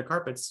doesn't clean their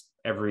carpets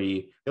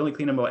they only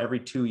clean them about every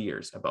 2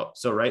 years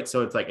So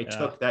it's like, it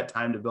took that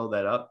time to build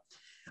that up.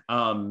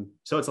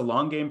 So it's a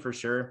long game for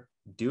sure.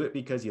 Do it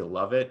because you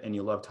love it and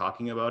you love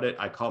talking about it.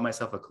 I call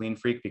myself a clean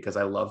freak because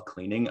I love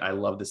cleaning. I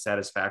love the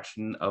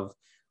satisfaction of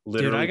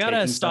literally. Dude, I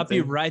gotta stop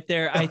you right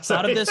there. I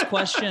thought of this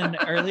question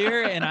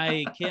earlier and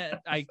I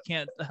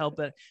can't help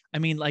it. I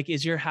mean, like,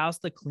 is your house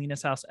the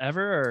cleanest house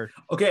ever? Or?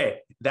 Okay.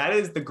 That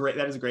is a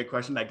great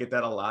question. I get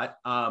that a lot.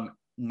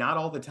 Not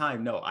all the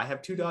time. No, I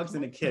have 2 dogs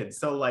and a kid.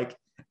 So like,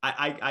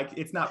 I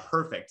it's not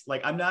perfect.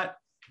 Like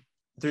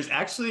there's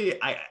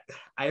actually,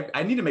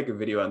 I need to make a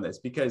video on this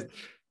because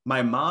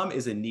my mom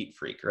is a neat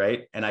freak,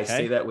 right? And I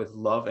say that with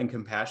love and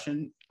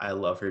compassion. I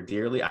love her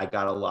dearly. I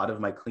got a lot of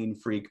my clean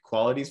freak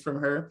qualities from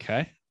her.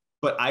 Okay.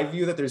 But I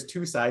view that there's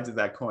 2 sides of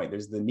that coin.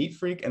 There's the neat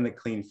freak and the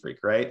clean freak,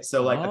 right?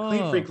 So like a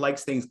clean freak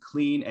likes things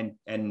clean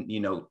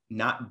and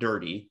not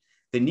dirty.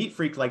 The neat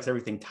freak likes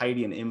everything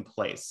tidy and in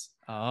place.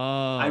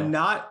 I'm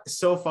not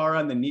so far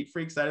on the neat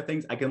freak side of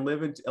things. I can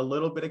live in a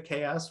little bit of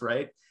chaos,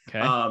 right? Okay.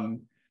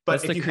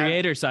 But that's the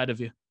creator side of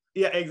you.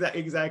 Yeah,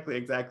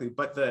 exactly.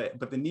 But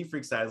the neat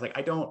freak side is like,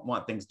 I don't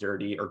want things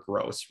dirty or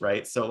gross,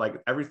 right? So like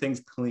everything's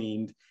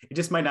cleaned. It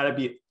just might not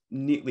be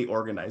neatly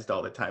organized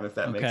all the time, if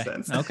that makes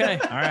sense. Okay.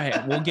 All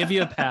right. We'll give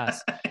you a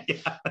pass.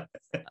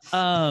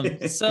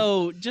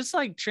 So just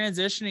like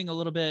transitioning a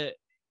little bit,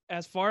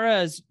 as far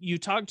as you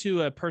talk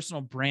to a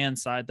personal brand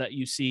side that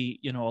you see,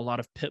 a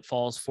lot of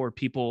pitfalls for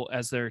people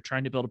as they're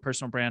trying to build a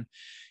personal brand.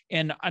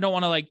 And I don't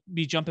want to like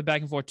be jumping back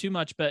and forth too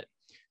much, but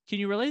can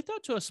you relate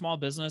that to a small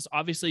business?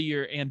 Obviously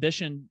your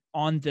ambition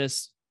on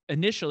this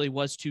initially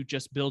was to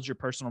just build your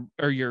personal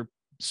or your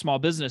small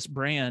business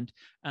brand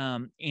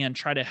and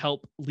try to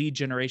help lead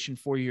generation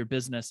for your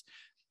business.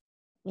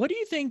 What do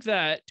you think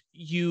that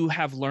you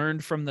have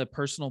learned from the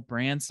personal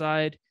brand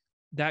side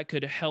that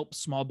could help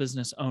small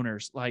business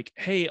owners? Like,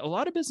 hey, a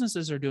lot of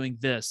businesses are doing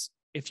this.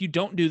 If you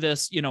don't do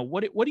this,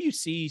 what do you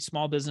see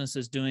small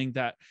businesses doing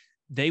that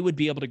they would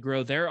be able to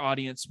grow their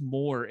audience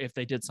more if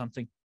they did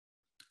something?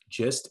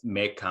 Just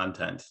make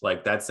content.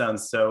 Like that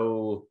sounds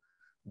so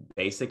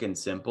basic and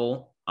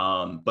simple,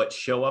 but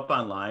show up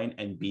online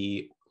and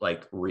be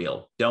like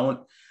real.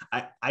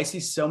 I see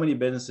so many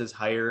businesses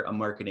hire a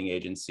marketing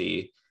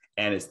agency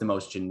and it's the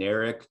most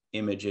generic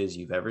images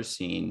you've ever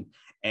seen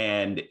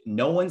and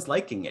no one's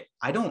liking it.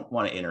 I don't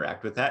want to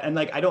interact with that. And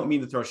like, I don't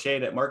mean to throw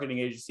shade at marketing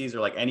agencies or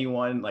like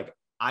anyone. Like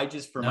I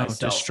just myself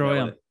destroy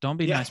them. Don't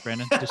be nice,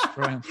 Brandon.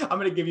 Destroy them. I'm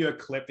going to give you a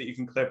clip that you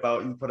can clip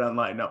out and put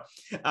online. No,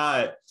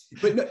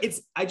 but no,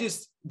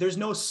 there's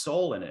no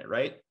soul in it.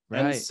 Right.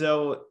 And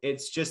so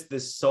it's just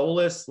this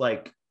soulless,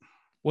 like,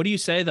 what do you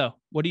say though?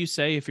 What do you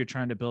say if you're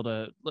trying to build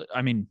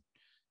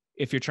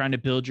if you're trying to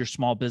build your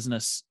small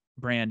business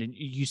brand and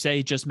you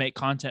say just make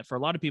content? For a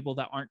lot of people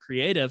that aren't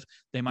creative,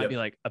 they might be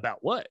like, about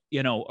what,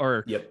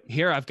 or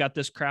here, I've got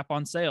this crap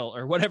on sale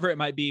or whatever it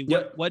might be.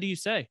 What do you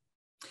say?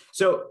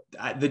 So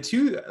the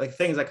 2 like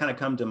things that kind of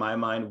come to my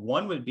mind,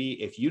 one would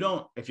be if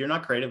you're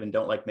not creative and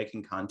don't like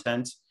making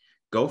content,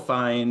 go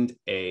find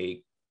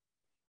a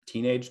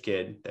teenage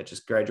kid that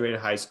just graduated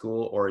high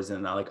school or is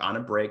in like on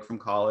a break from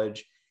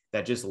college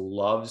that just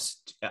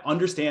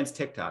understands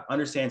TikTok,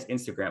 understands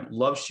Instagram,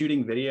 loves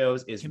shooting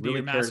videos, is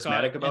really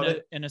charismatic about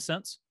it. In a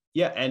sense.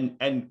 Yeah.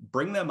 And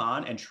bring them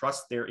on and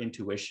trust their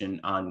intuition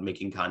on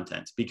making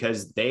content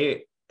because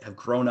they have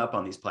grown up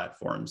on these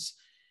platforms.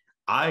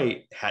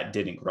 I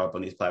didn't grow up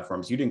on these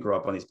platforms. You didn't grow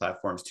up on these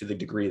platforms to the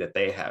degree that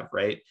they have,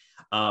 right?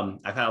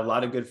 I've had a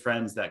lot of good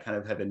friends that kind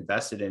of have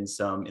invested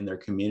in their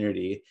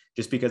community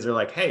just because they're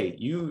like, hey,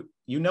 you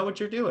know what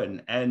you're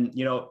doing. And,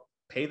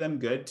 pay them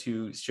good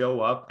to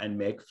show up and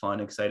make fun,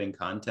 exciting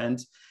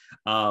content,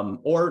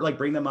 or like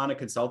bring them on a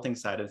consulting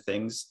side of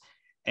things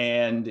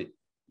and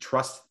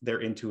trust their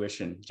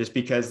intuition. Just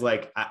because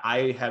like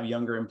I have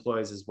younger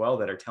employees as well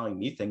that are telling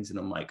me things and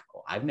I'm like,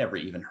 oh, I've never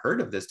even heard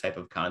of this type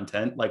of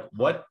content. Like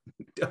what?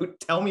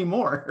 Tell me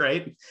more,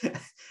 right?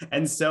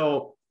 And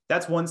so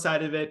that's one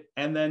side of it.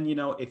 And then,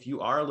 if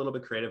you are a little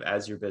bit creative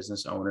as your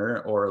business owner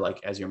or like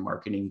as your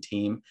marketing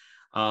team,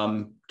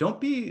 Don't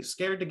be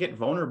scared to get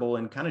vulnerable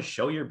and kind of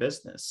show your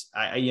business.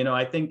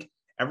 I think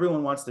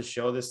everyone wants to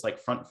show this like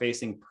front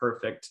facing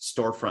perfect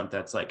storefront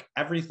that's like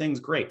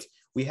everything's great,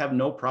 we have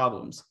no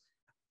problems.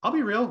 I'll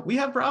be real, we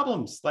have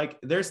problems. Like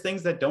there's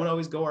things that don't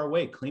always go our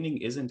way. Cleaning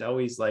isn't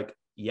always like,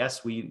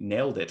 yes, we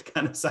nailed it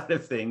kind of side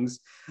of things.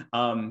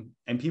 And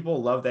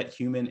people love that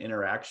human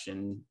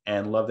interaction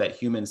and love that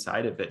human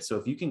side of it. So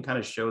if you can kind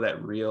of show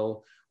that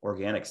real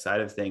organic side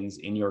of things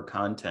in your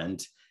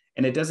content,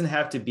 and it doesn't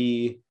have to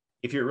be,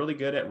 if you're really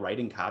good at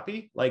writing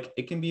copy, like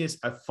it can be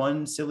a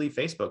fun, silly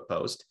Facebook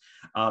post.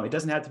 It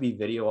doesn't have to be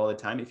video all the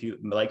time. If you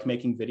like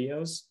making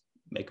videos,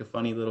 make a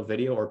funny little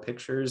video or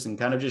pictures and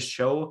kind of just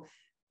show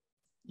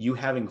you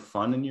having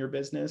fun in your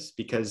business.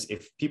 Because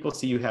if people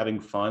see you having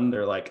fun,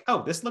 they're like,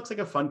 oh, this looks like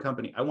a fun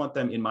company, I want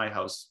them in my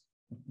house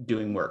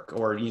doing work,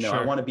 or, sure,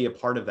 I want to be a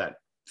part of that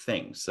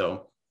thing.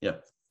 So, yeah.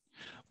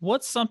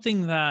 What's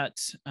something that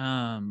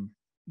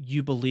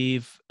you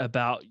believe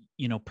about,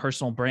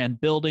 personal brand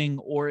building,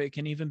 or it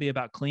can even be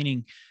about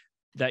cleaning,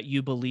 that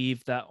you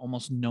believe that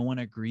almost no one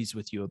agrees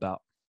with you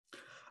about?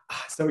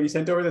 So you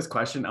sent over this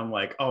question. I'm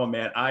like, oh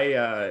man,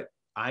 I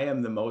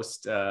am the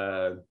most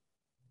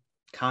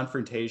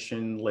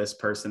confrontationless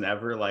person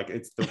ever. Like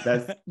it's the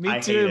best. Me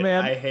too,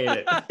 man. I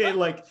hate it.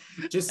 Like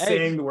just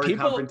saying the word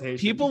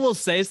confrontation. People will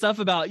say stuff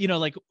about,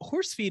 like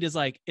horse feed is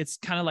like, it's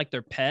kind of like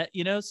their pet,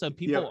 so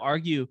people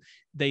argue,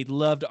 they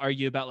love to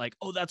argue about like,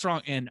 oh, that's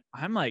wrong. And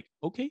I'm like,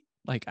 okay,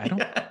 like I don't,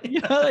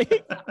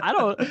 like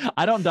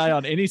I don't die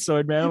on any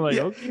sword, man. I'm like,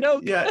 okay, no.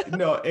 Yeah,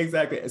 no,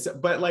 exactly. So,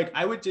 but like,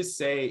 I would just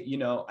say,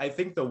 I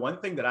think the one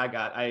thing that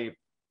I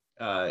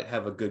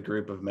have a good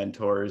group of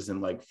mentors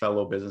and like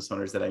fellow business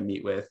owners that I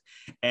meet with.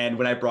 And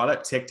when I brought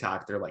up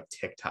TikTok, they're like,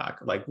 TikTok,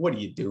 like, what are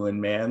you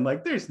doing, man?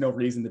 Like, there's no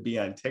reason to be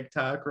on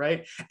TikTok,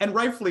 right? And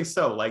rightfully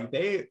so. Like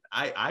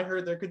I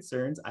heard their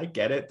concerns. I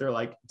get it. They're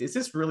like, is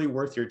this really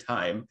worth your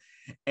time?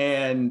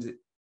 And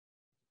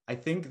I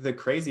think the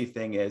crazy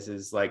thing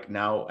is like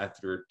now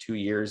after 2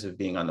 years of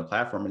being on the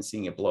platform and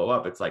seeing it blow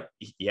up, it's like,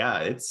 yeah,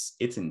 it's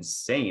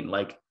insane.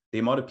 Like the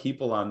amount of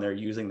people on there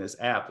using this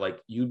app, like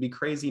you'd be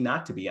crazy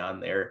not to be on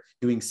there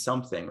doing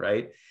something,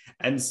 right?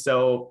 And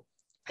so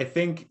I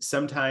think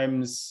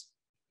sometimes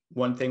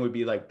one thing would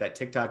be like that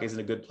TikTok isn't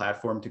a good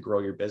platform to grow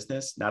your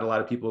business. Not a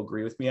lot of people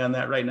agree with me on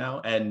that right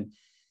now. And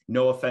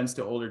no offense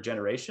to older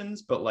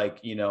generations, but like,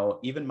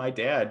 even my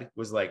dad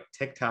was like,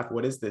 TikTok,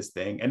 what is this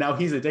thing? And now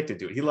he's addicted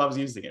to it. He loves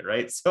using it,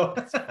 right? So,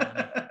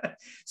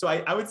 so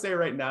I would say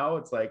right now,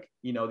 it's like,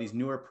 these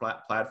newer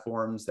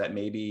platforms that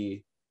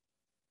maybe,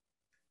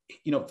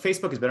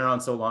 Facebook has been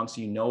around so long. So,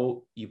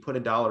 you put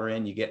 $1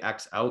 in, you get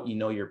X out,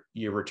 your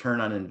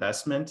return on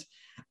investment.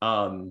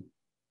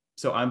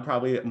 So I'm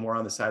probably more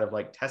on the side of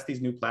like, test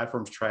these new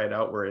platforms, try it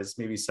out. Whereas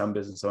maybe some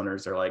business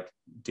owners are like,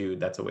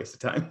 dude, that's a waste of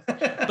time.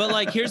 But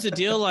like, here's the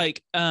deal.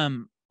 Like,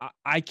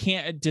 I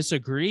can't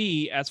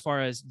disagree as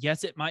far as,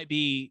 yes, it might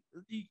be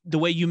the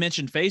way you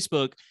mentioned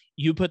Facebook,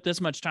 you put this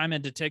much time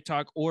into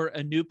TikTok or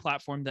a new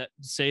platform that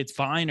say it's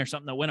fine or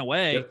something that went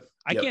away. Yep.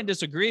 I can't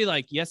disagree.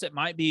 Like, yes, it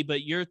might be,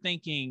 but you're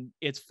thinking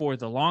it's for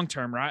the long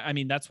term, right? I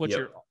mean, that's what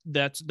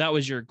that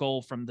was your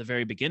goal from the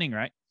very beginning,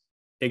 right?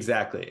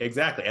 Exactly.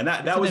 And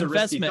that was a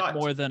risky thought.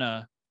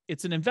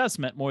 It's an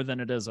investment more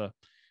than it is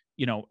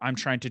I'm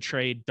trying to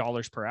trade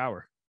dollars per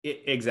hour.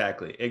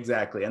 Exactly.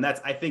 And that's,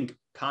 I think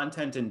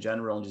content in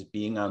general and just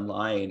being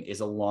online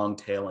is a long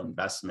tail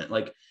investment.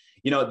 Like,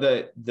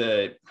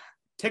 the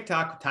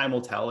TikTok, time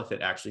will tell if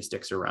it actually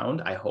sticks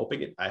around. I hope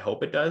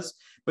it does.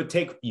 But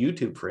take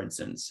YouTube, for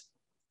instance.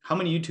 How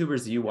many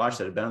YouTubers do you watch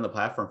that have been on the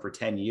platform for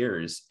 10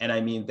 years? And I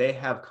mean, they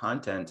have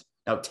content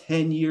now,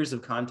 10 years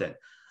of content.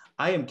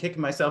 I am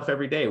kicking myself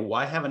every day.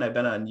 Why haven't I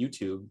been on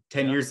YouTube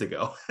 10 years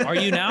ago? Are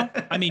you now?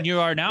 I mean, you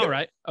are now, yep.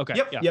 Right? Okay.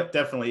 Yep,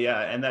 definitely.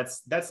 Yeah. And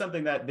that's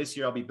something that this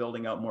year I'll be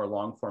building out more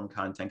long form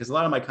content, because a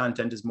lot of my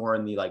content is more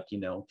in the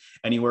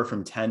anywhere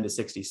from 10 to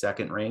 60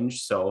 second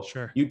range. So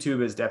sure.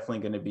 YouTube is definitely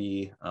going to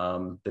be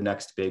the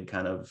next big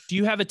kind of. Do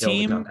you have a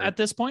team at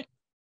this point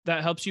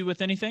that helps you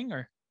with anything,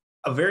 or?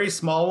 A very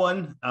small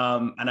one.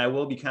 And I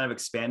will be kind of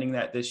expanding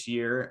that this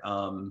year.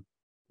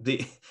 The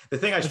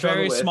thing I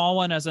struggle with, very small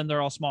one, as in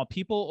they're all small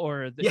people,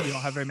 or you don't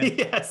have very many.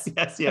 Yes.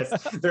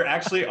 They're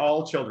actually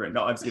all children.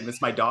 No, I'm kidding.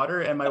 It's my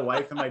daughter and my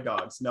wife and my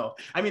dogs. No,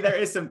 I mean, there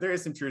is some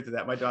truth to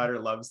that. My daughter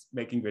loves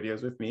making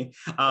videos with me.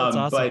 That's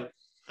awesome. But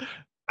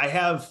I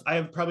have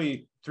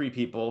probably 3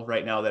 people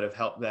right now that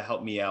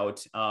helped me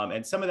out.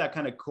 And some of that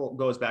kind of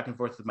goes back and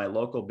forth with my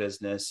local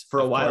business. For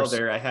a while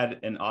there, I had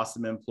an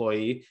awesome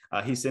employee.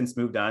 He's since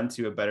moved on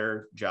to a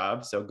better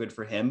job, so good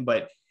for him.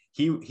 But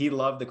he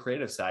loved the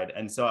creative side.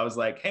 And so I was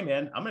like, hey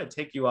man, I'm going to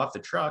take you off the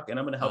truck and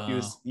I'm going to help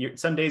you.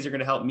 Some days you're going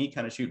to help me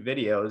kind of shoot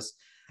videos.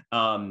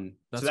 So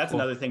that's cool.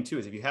 Another thing too,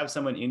 is if you have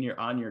someone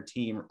on your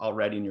team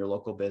already in your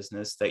local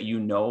business that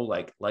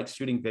likes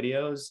shooting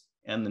videos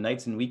and the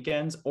nights and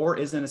weekends, or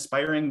is an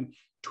aspiring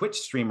Twitch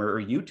streamer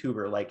or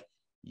YouTuber, like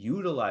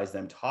utilize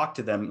them, talk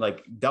to them,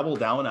 like double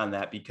down on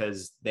that,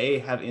 because they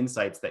have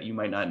insights that you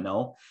might not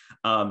know.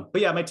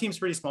 But yeah, my team's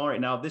pretty small right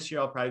now. This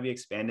year I'll probably be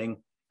expanding.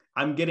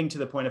 I'm getting to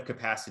the point of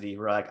capacity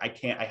where like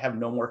I have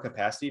no more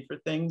capacity for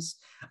things.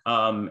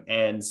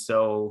 And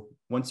so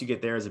once you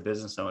get there as a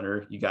business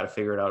owner, you got to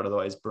figure it out.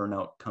 Otherwise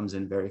burnout comes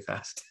in very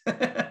fast.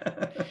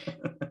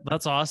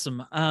 That's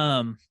awesome.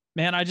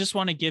 Man, I just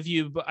want to give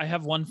you, I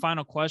have one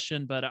final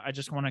question, but I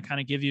just want to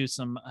kind of give you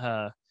some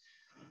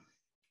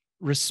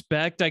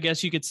respect, I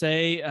guess you could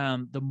say.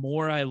 The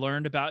more I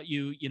learned about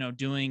you,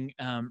 doing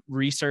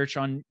research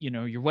on,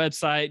 your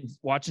website,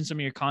 watching some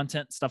of your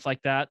content, stuff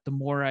like that, the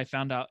more I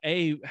found out,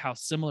 how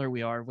similar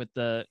we are with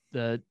the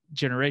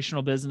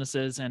generational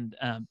businesses and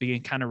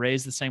being kind of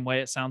raised the same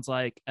way, it sounds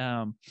like.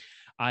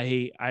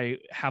 I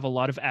have a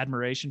lot of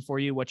admiration for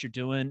you, what you're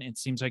doing. It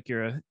seems like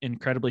you're an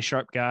incredibly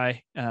sharp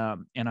guy.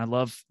 And I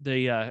love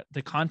the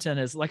content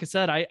is, like I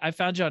said, I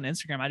found you on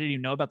Instagram. I didn't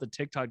even know about the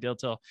TikTok deal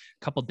till a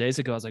couple of days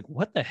ago. I was like,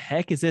 what the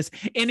heck is this?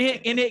 And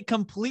it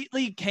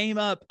completely came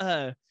up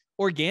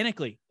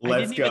organically. I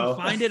didn't even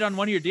find it on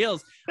one of your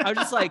deals. I was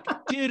just like,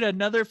 dude,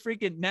 another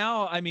freaking,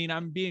 now, I mean,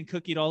 I'm being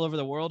cookied all over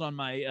the world on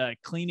my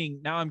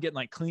cleaning. Now I'm getting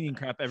like cleaning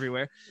crap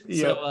everywhere.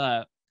 Yep.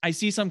 So I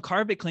see some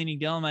carpet cleaning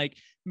deal. I'm like,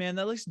 man,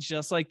 that looks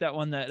just like that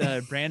one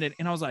that Brandon.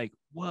 And I was like,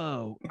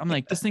 whoa. I'm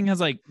like, this thing has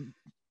like,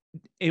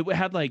 it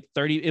had like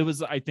 30. It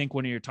was, I think,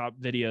 one of your top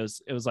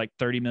videos. It was like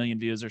 30 million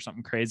views or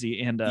something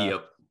crazy. And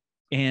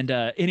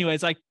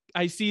anyways,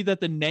 I see that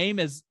the name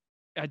is,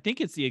 I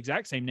think it's the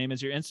exact same name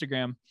as your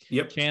Instagram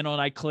channel.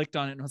 And I clicked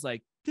on it and was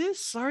like,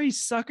 this sorry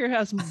sucker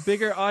has a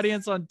bigger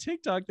audience on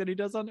TikTok than he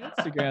does on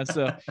Instagram.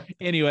 So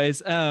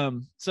anyways,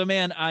 so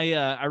man,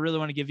 I really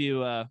want to give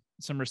you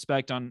some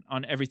respect on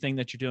everything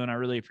that you're doing. I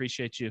really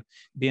appreciate you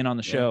being on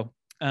the show.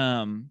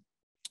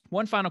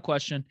 One final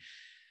question.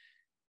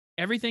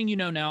 Everything you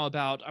know now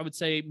about, I would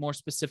say more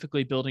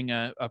specifically building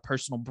a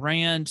personal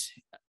brand,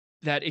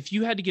 that if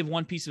you had to give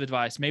one piece of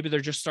advice, maybe they're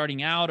just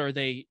starting out, or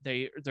they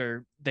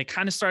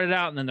kind of started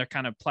out and then they're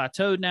kind of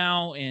plateaued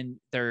now and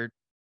they're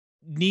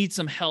need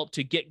some help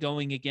to get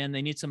going again.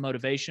 They need some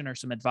motivation or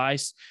some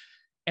advice.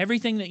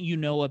 Everything that you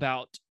know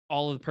about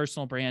all of the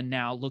personal brand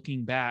now,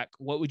 looking back,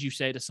 what would you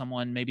say to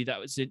someone maybe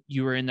that was it,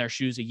 you were in their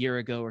shoes a year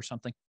ago or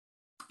something?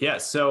 Yeah.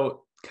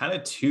 So kind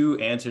of two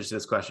answers to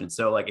this question.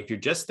 So like, if you're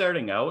just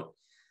starting out,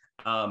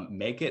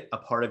 make it a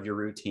part of your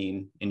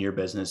routine in your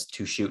business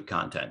to shoot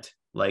content.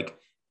 Like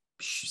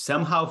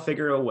somehow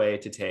figure a way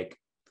to take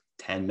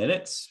 10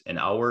 minutes, an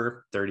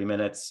hour, 30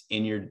 minutes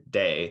in your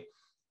day,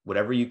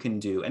 whatever you can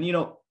do. And,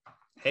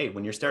 hey,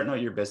 when you're starting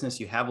out your business,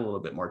 you have a little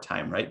bit more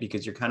time, right?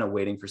 Because you're kind of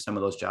waiting for some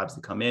of those jobs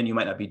to come in. You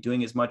might not be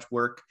doing as much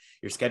work.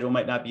 Your schedule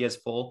might not be as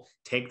full.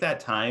 Take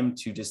that time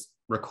to just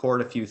record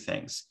a few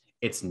things.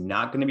 It's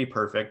not going to be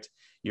perfect.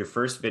 Your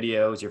first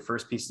videos, your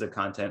first pieces of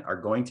content are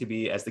going to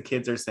be, as the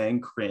kids are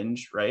saying,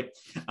 cringe, right?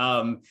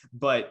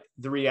 But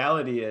the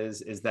reality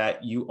is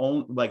that you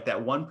own like that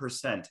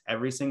 1%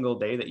 every single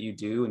day that you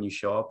do and you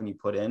show up and you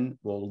put in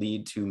will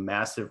lead to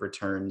massive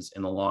returns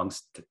in the long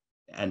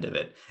end of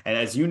it. And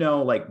as you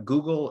know, like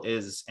Google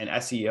is an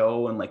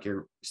SEO and like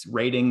your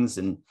ratings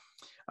and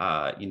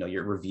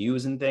your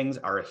reviews and things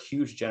are a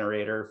huge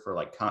generator for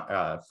like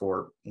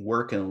for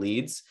work and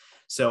leads.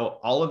 So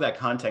all of that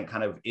content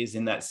kind of is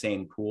in that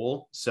same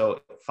pool. So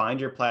find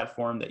your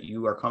platform that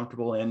you are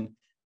comfortable in,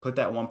 put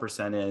that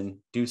 1% in,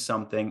 do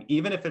something,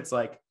 even if it's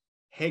like,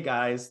 hey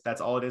guys,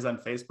 that's all it is on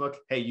Facebook.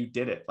 Hey, you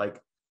did it.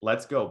 Like,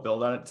 let's go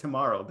build on it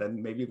tomorrow.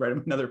 Then maybe write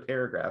another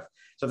paragraph.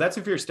 So that's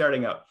if you're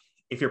starting out.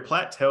 If you're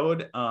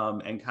plateaued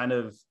and kind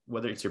of,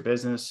 whether it's your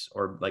business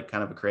or like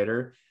kind of a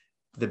creator,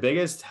 the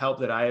biggest help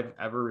that I've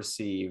ever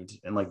received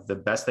and like the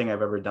best thing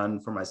I've ever done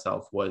for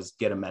myself was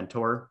get a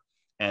mentor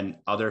and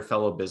other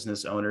fellow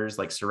business owners.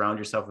 Like surround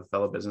yourself with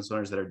fellow business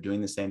owners that are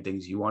doing the same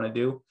things you want to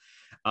do.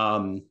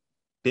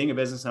 Being a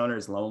business owner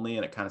is lonely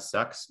and it kind of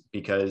sucks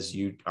because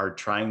you are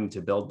trying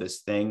to build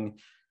this thing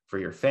for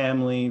your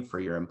family,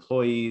 for your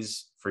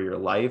employees, for your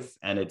life.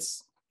 And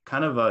it's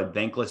kind of a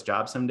thankless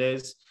job some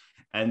days.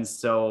 And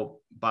so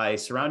by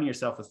surrounding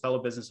yourself with fellow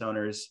business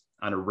owners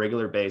on a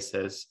regular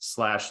basis, /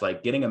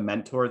 like getting a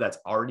mentor that's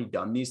already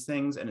done these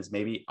things and is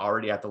maybe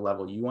already at the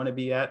level you want to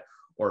be at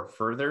or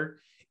further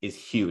is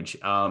huge.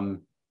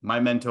 My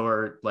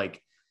mentor,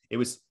 like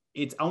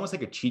it's almost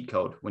like a cheat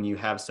code when you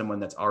have someone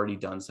that's already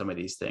done some of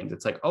these things.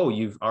 It's like, oh,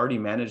 you've already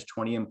managed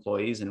 20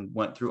 employees and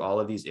went through all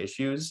of these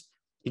issues.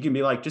 You can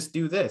be like, just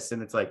do this.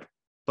 And it's like,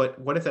 but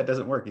what if that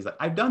doesn't work? He's like,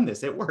 I've done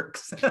this. It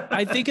works.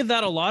 I think of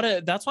that a lot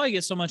of, that's why I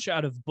get so much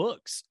out of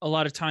books a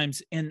lot of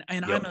times. And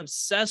yep. I'm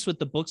obsessed with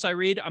the books I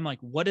read. I'm like,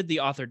 what did the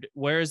author,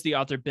 where has the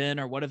author been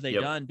or what have they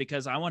done?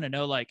 Because I want to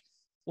know like,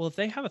 well, if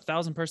they have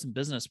 1,000-person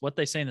business, what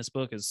they say in this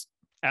book is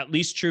at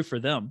least true for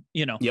them,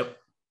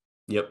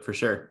 Yep, for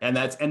sure.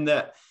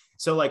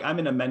 So like I'm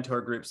in a mentor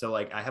group. So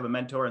like I have a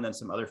mentor and then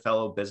some other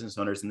fellow business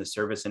owners in the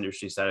service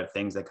industry side of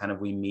things that kind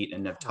of we meet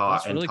and have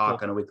talk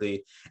on a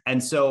weekly.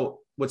 And so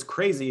what's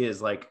crazy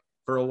is like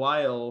for a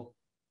while,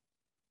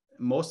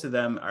 most of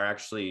them are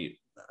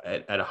actually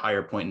at a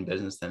higher point in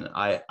business than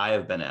I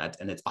have been at.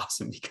 And it's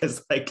awesome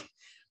because like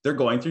they're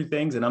going through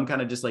things and I'm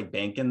kind of just like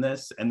banking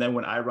this. And then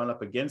when I run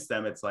up against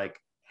them, it's like,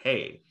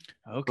 hey,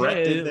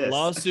 okay, did this.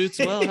 Lawsuits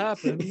will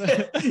happen.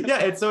 Yeah,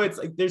 and so it's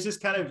like there's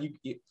just kind of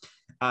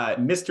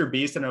Mr.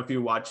 Beast. I don't know if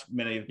you watch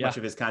much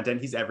of his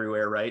content. He's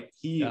everywhere, right?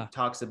 He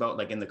talks about,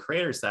 like, in the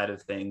creator side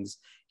of things,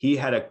 he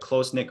had a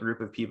close-knit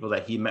group of people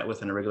that he met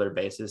with on a regular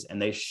basis,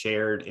 and they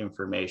shared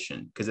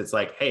information because it's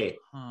like, hey,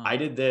 I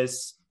did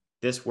this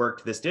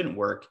worked, this didn't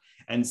work.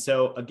 And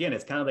so again,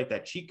 it's kind of like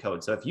that cheat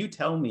code. So if you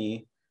tell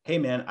me, hey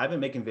man, I've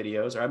been making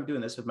videos, or I'm doing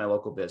this with my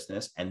local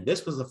business, and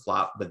this was a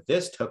flop, but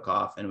this took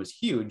off and it was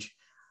huge,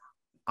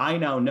 I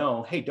now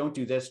know, hey, don't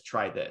do this,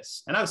 try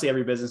this. And obviously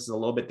every business is a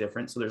little bit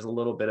different. So there's a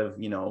little bit of,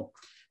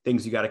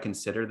 things you got to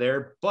consider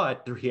there.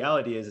 But the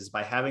reality is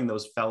by having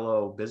those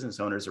fellow business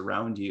owners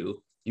around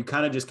you, you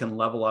kind of just can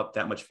level up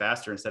that much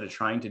faster instead of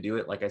trying to do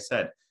it, like I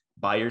said,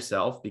 by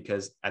yourself,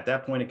 because at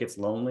that point it gets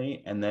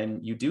lonely. And then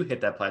you do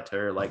hit that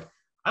plateau. Like,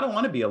 I don't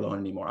want to be alone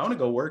anymore. I want to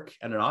go work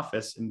at an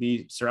office and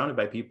be surrounded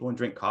by people and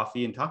drink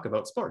coffee and talk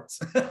about sports.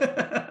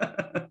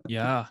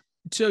 Yeah.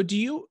 So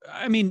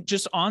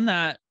just on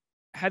that,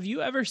 have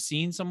you ever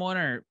seen someone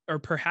or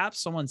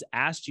perhaps someone's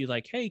asked you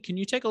like, hey, can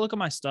you take a look at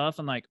my stuff?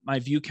 And like my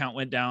view count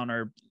went down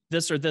or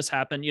this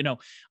happened,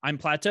 I'm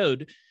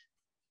plateaued.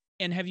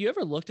 And have you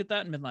ever looked at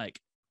that and been like,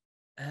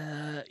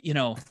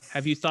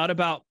 have you thought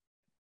about,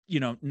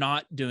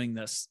 not doing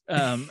this,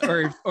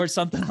 or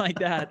something like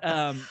that?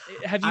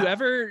 Have you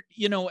ever,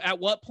 at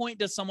what point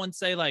does someone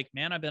say like,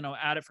 man, I've been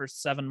at it for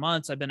 7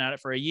 months. I've been at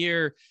it for a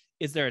year.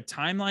 Is there a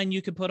timeline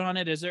you could put on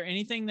it? Is there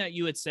anything that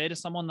you would say to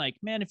someone like,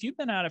 man, if you've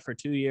been at it for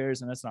 2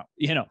 years and it's not,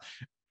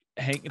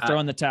 throw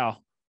in the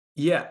towel?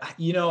 Yeah.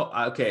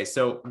 Okay.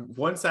 So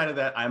one side of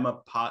that,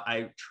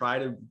 I try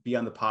to be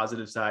on the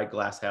positive side,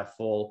 glass half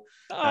full,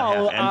 half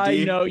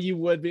empty. I know you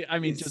would be. I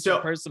mean, just your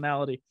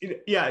personality.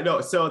 Yeah, no.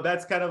 So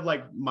that's kind of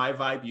like my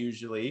vibe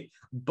usually,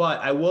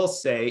 but I will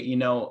say,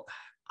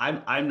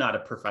 I'm not a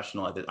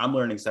professional at this. I'm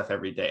learning stuff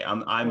every day.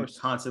 I'm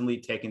constantly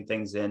taking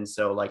things in.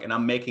 So like, and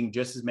I'm making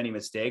just as many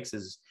mistakes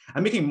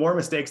I'm making more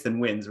mistakes than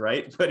wins,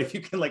 right? But if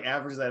you can like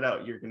average that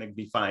out, you're going to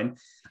be fine.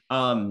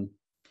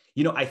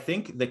 I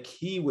think the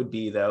key would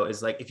be though,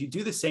 is like, if you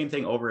do the same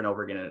thing over and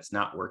over again and it's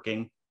not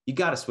working, you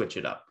got to switch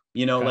it up,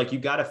 okay. Like you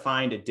got to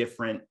find a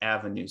different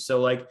avenue.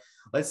 So like,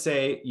 let's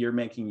say you're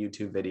making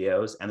YouTube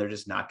videos and they're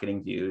just not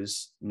getting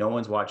views. No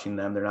one's watching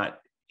them. They're not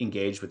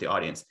engaged with the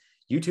audience.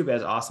 YouTube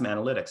has awesome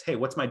analytics. Hey,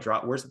 what's my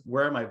drop?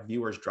 Where are my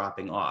viewers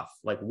dropping off?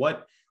 Like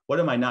what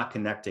am I not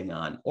connecting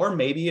on? Or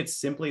maybe it's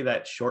simply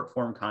that short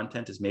form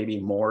content is maybe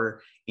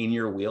more in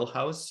your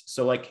wheelhouse.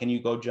 So like, can you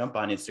go jump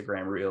on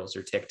Instagram Reels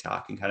or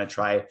TikTok and kind of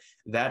try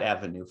that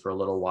avenue for a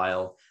little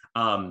while?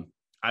 I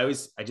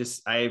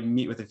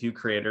meet with a few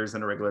creators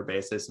on a regular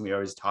basis and we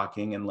always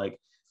talking, and like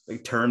the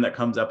term that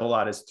comes up a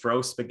lot is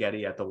throw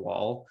spaghetti at the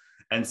wall.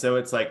 And so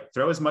it's like,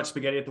 throw as much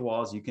spaghetti at the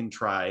wall as you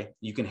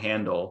can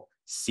handle,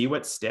 see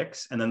what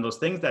sticks. And then those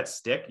things that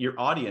stick, your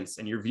audience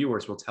and your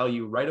viewers will tell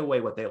you right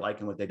away what they like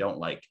and what they don't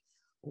like.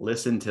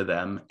 Listen to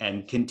them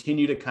and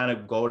continue to kind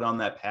of go down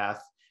that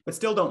path, but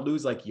still don't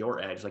lose like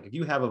your edge. Like if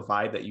you have a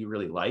vibe that you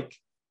really like,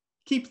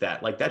 keep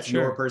that. Like that's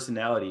your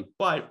personality.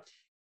 But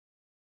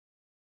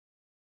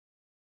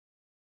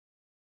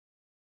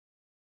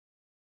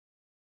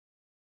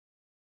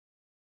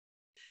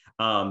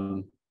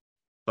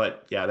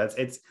yeah,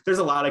 there's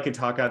a lot I could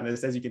talk on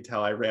this. As you can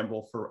tell, I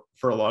ramble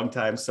for a long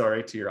time.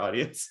 Sorry to your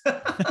audience.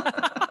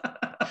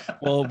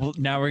 Well,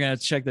 now we're going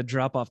to check the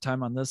drop off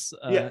time on this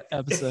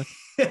episode.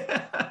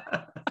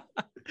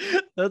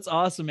 That's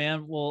awesome,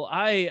 man. Well,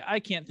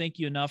 I can't thank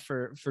you enough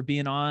for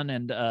being on,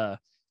 and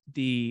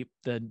the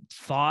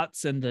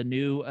thoughts and the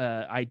new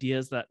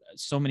ideas that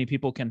so many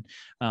people can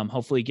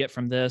hopefully get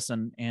from this.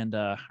 And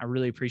I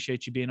really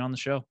appreciate you being on the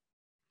show.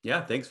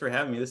 Yeah. Thanks for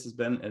having me. This has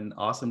been an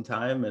awesome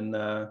time.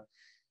 And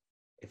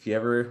if you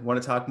ever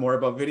want to talk more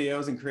about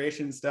videos and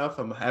creation stuff,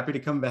 I'm happy to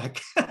come back.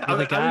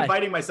 I'm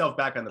inviting myself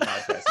back on the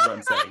podcast is what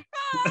I'm saying.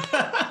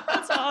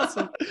 That's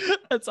awesome.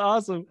 That's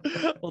awesome.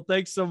 Well,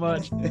 thanks so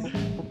much.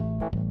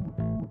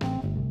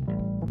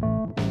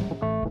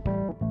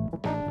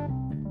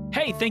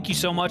 Hey, thank you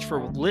so much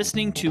for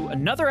listening to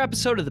another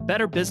episode of the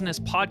Better Business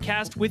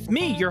Podcast with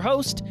me, your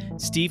host,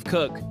 Steve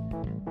Cook.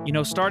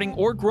 Starting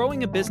or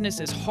growing a business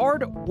is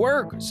hard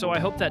work, so I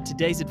hope that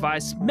today's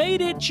advice made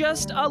it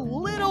just a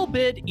little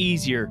bit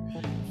easier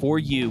for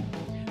you.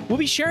 We'll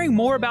be sharing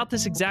more about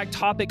this exact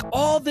topic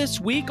all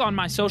this week on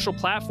my social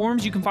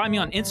platforms. You can find me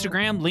on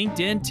Instagram,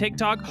 LinkedIn,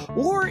 TikTok,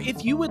 or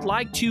if you would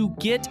like to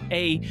get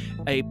a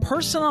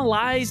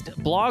personalized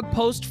blog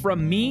post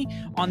from me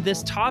on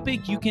this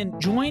topic, you can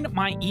join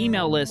my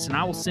email list, and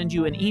I will send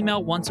you an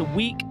email once a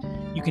week.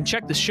 You can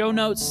check the show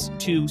notes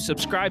to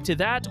subscribe to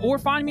that, or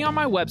find me on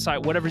my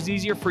website, whatever's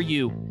easier for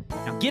you.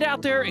 Now get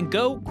out there and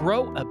go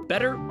grow a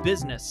better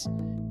business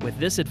with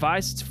this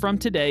advice from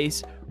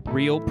today's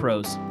Real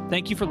Pros.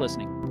 Thank you for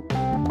listening.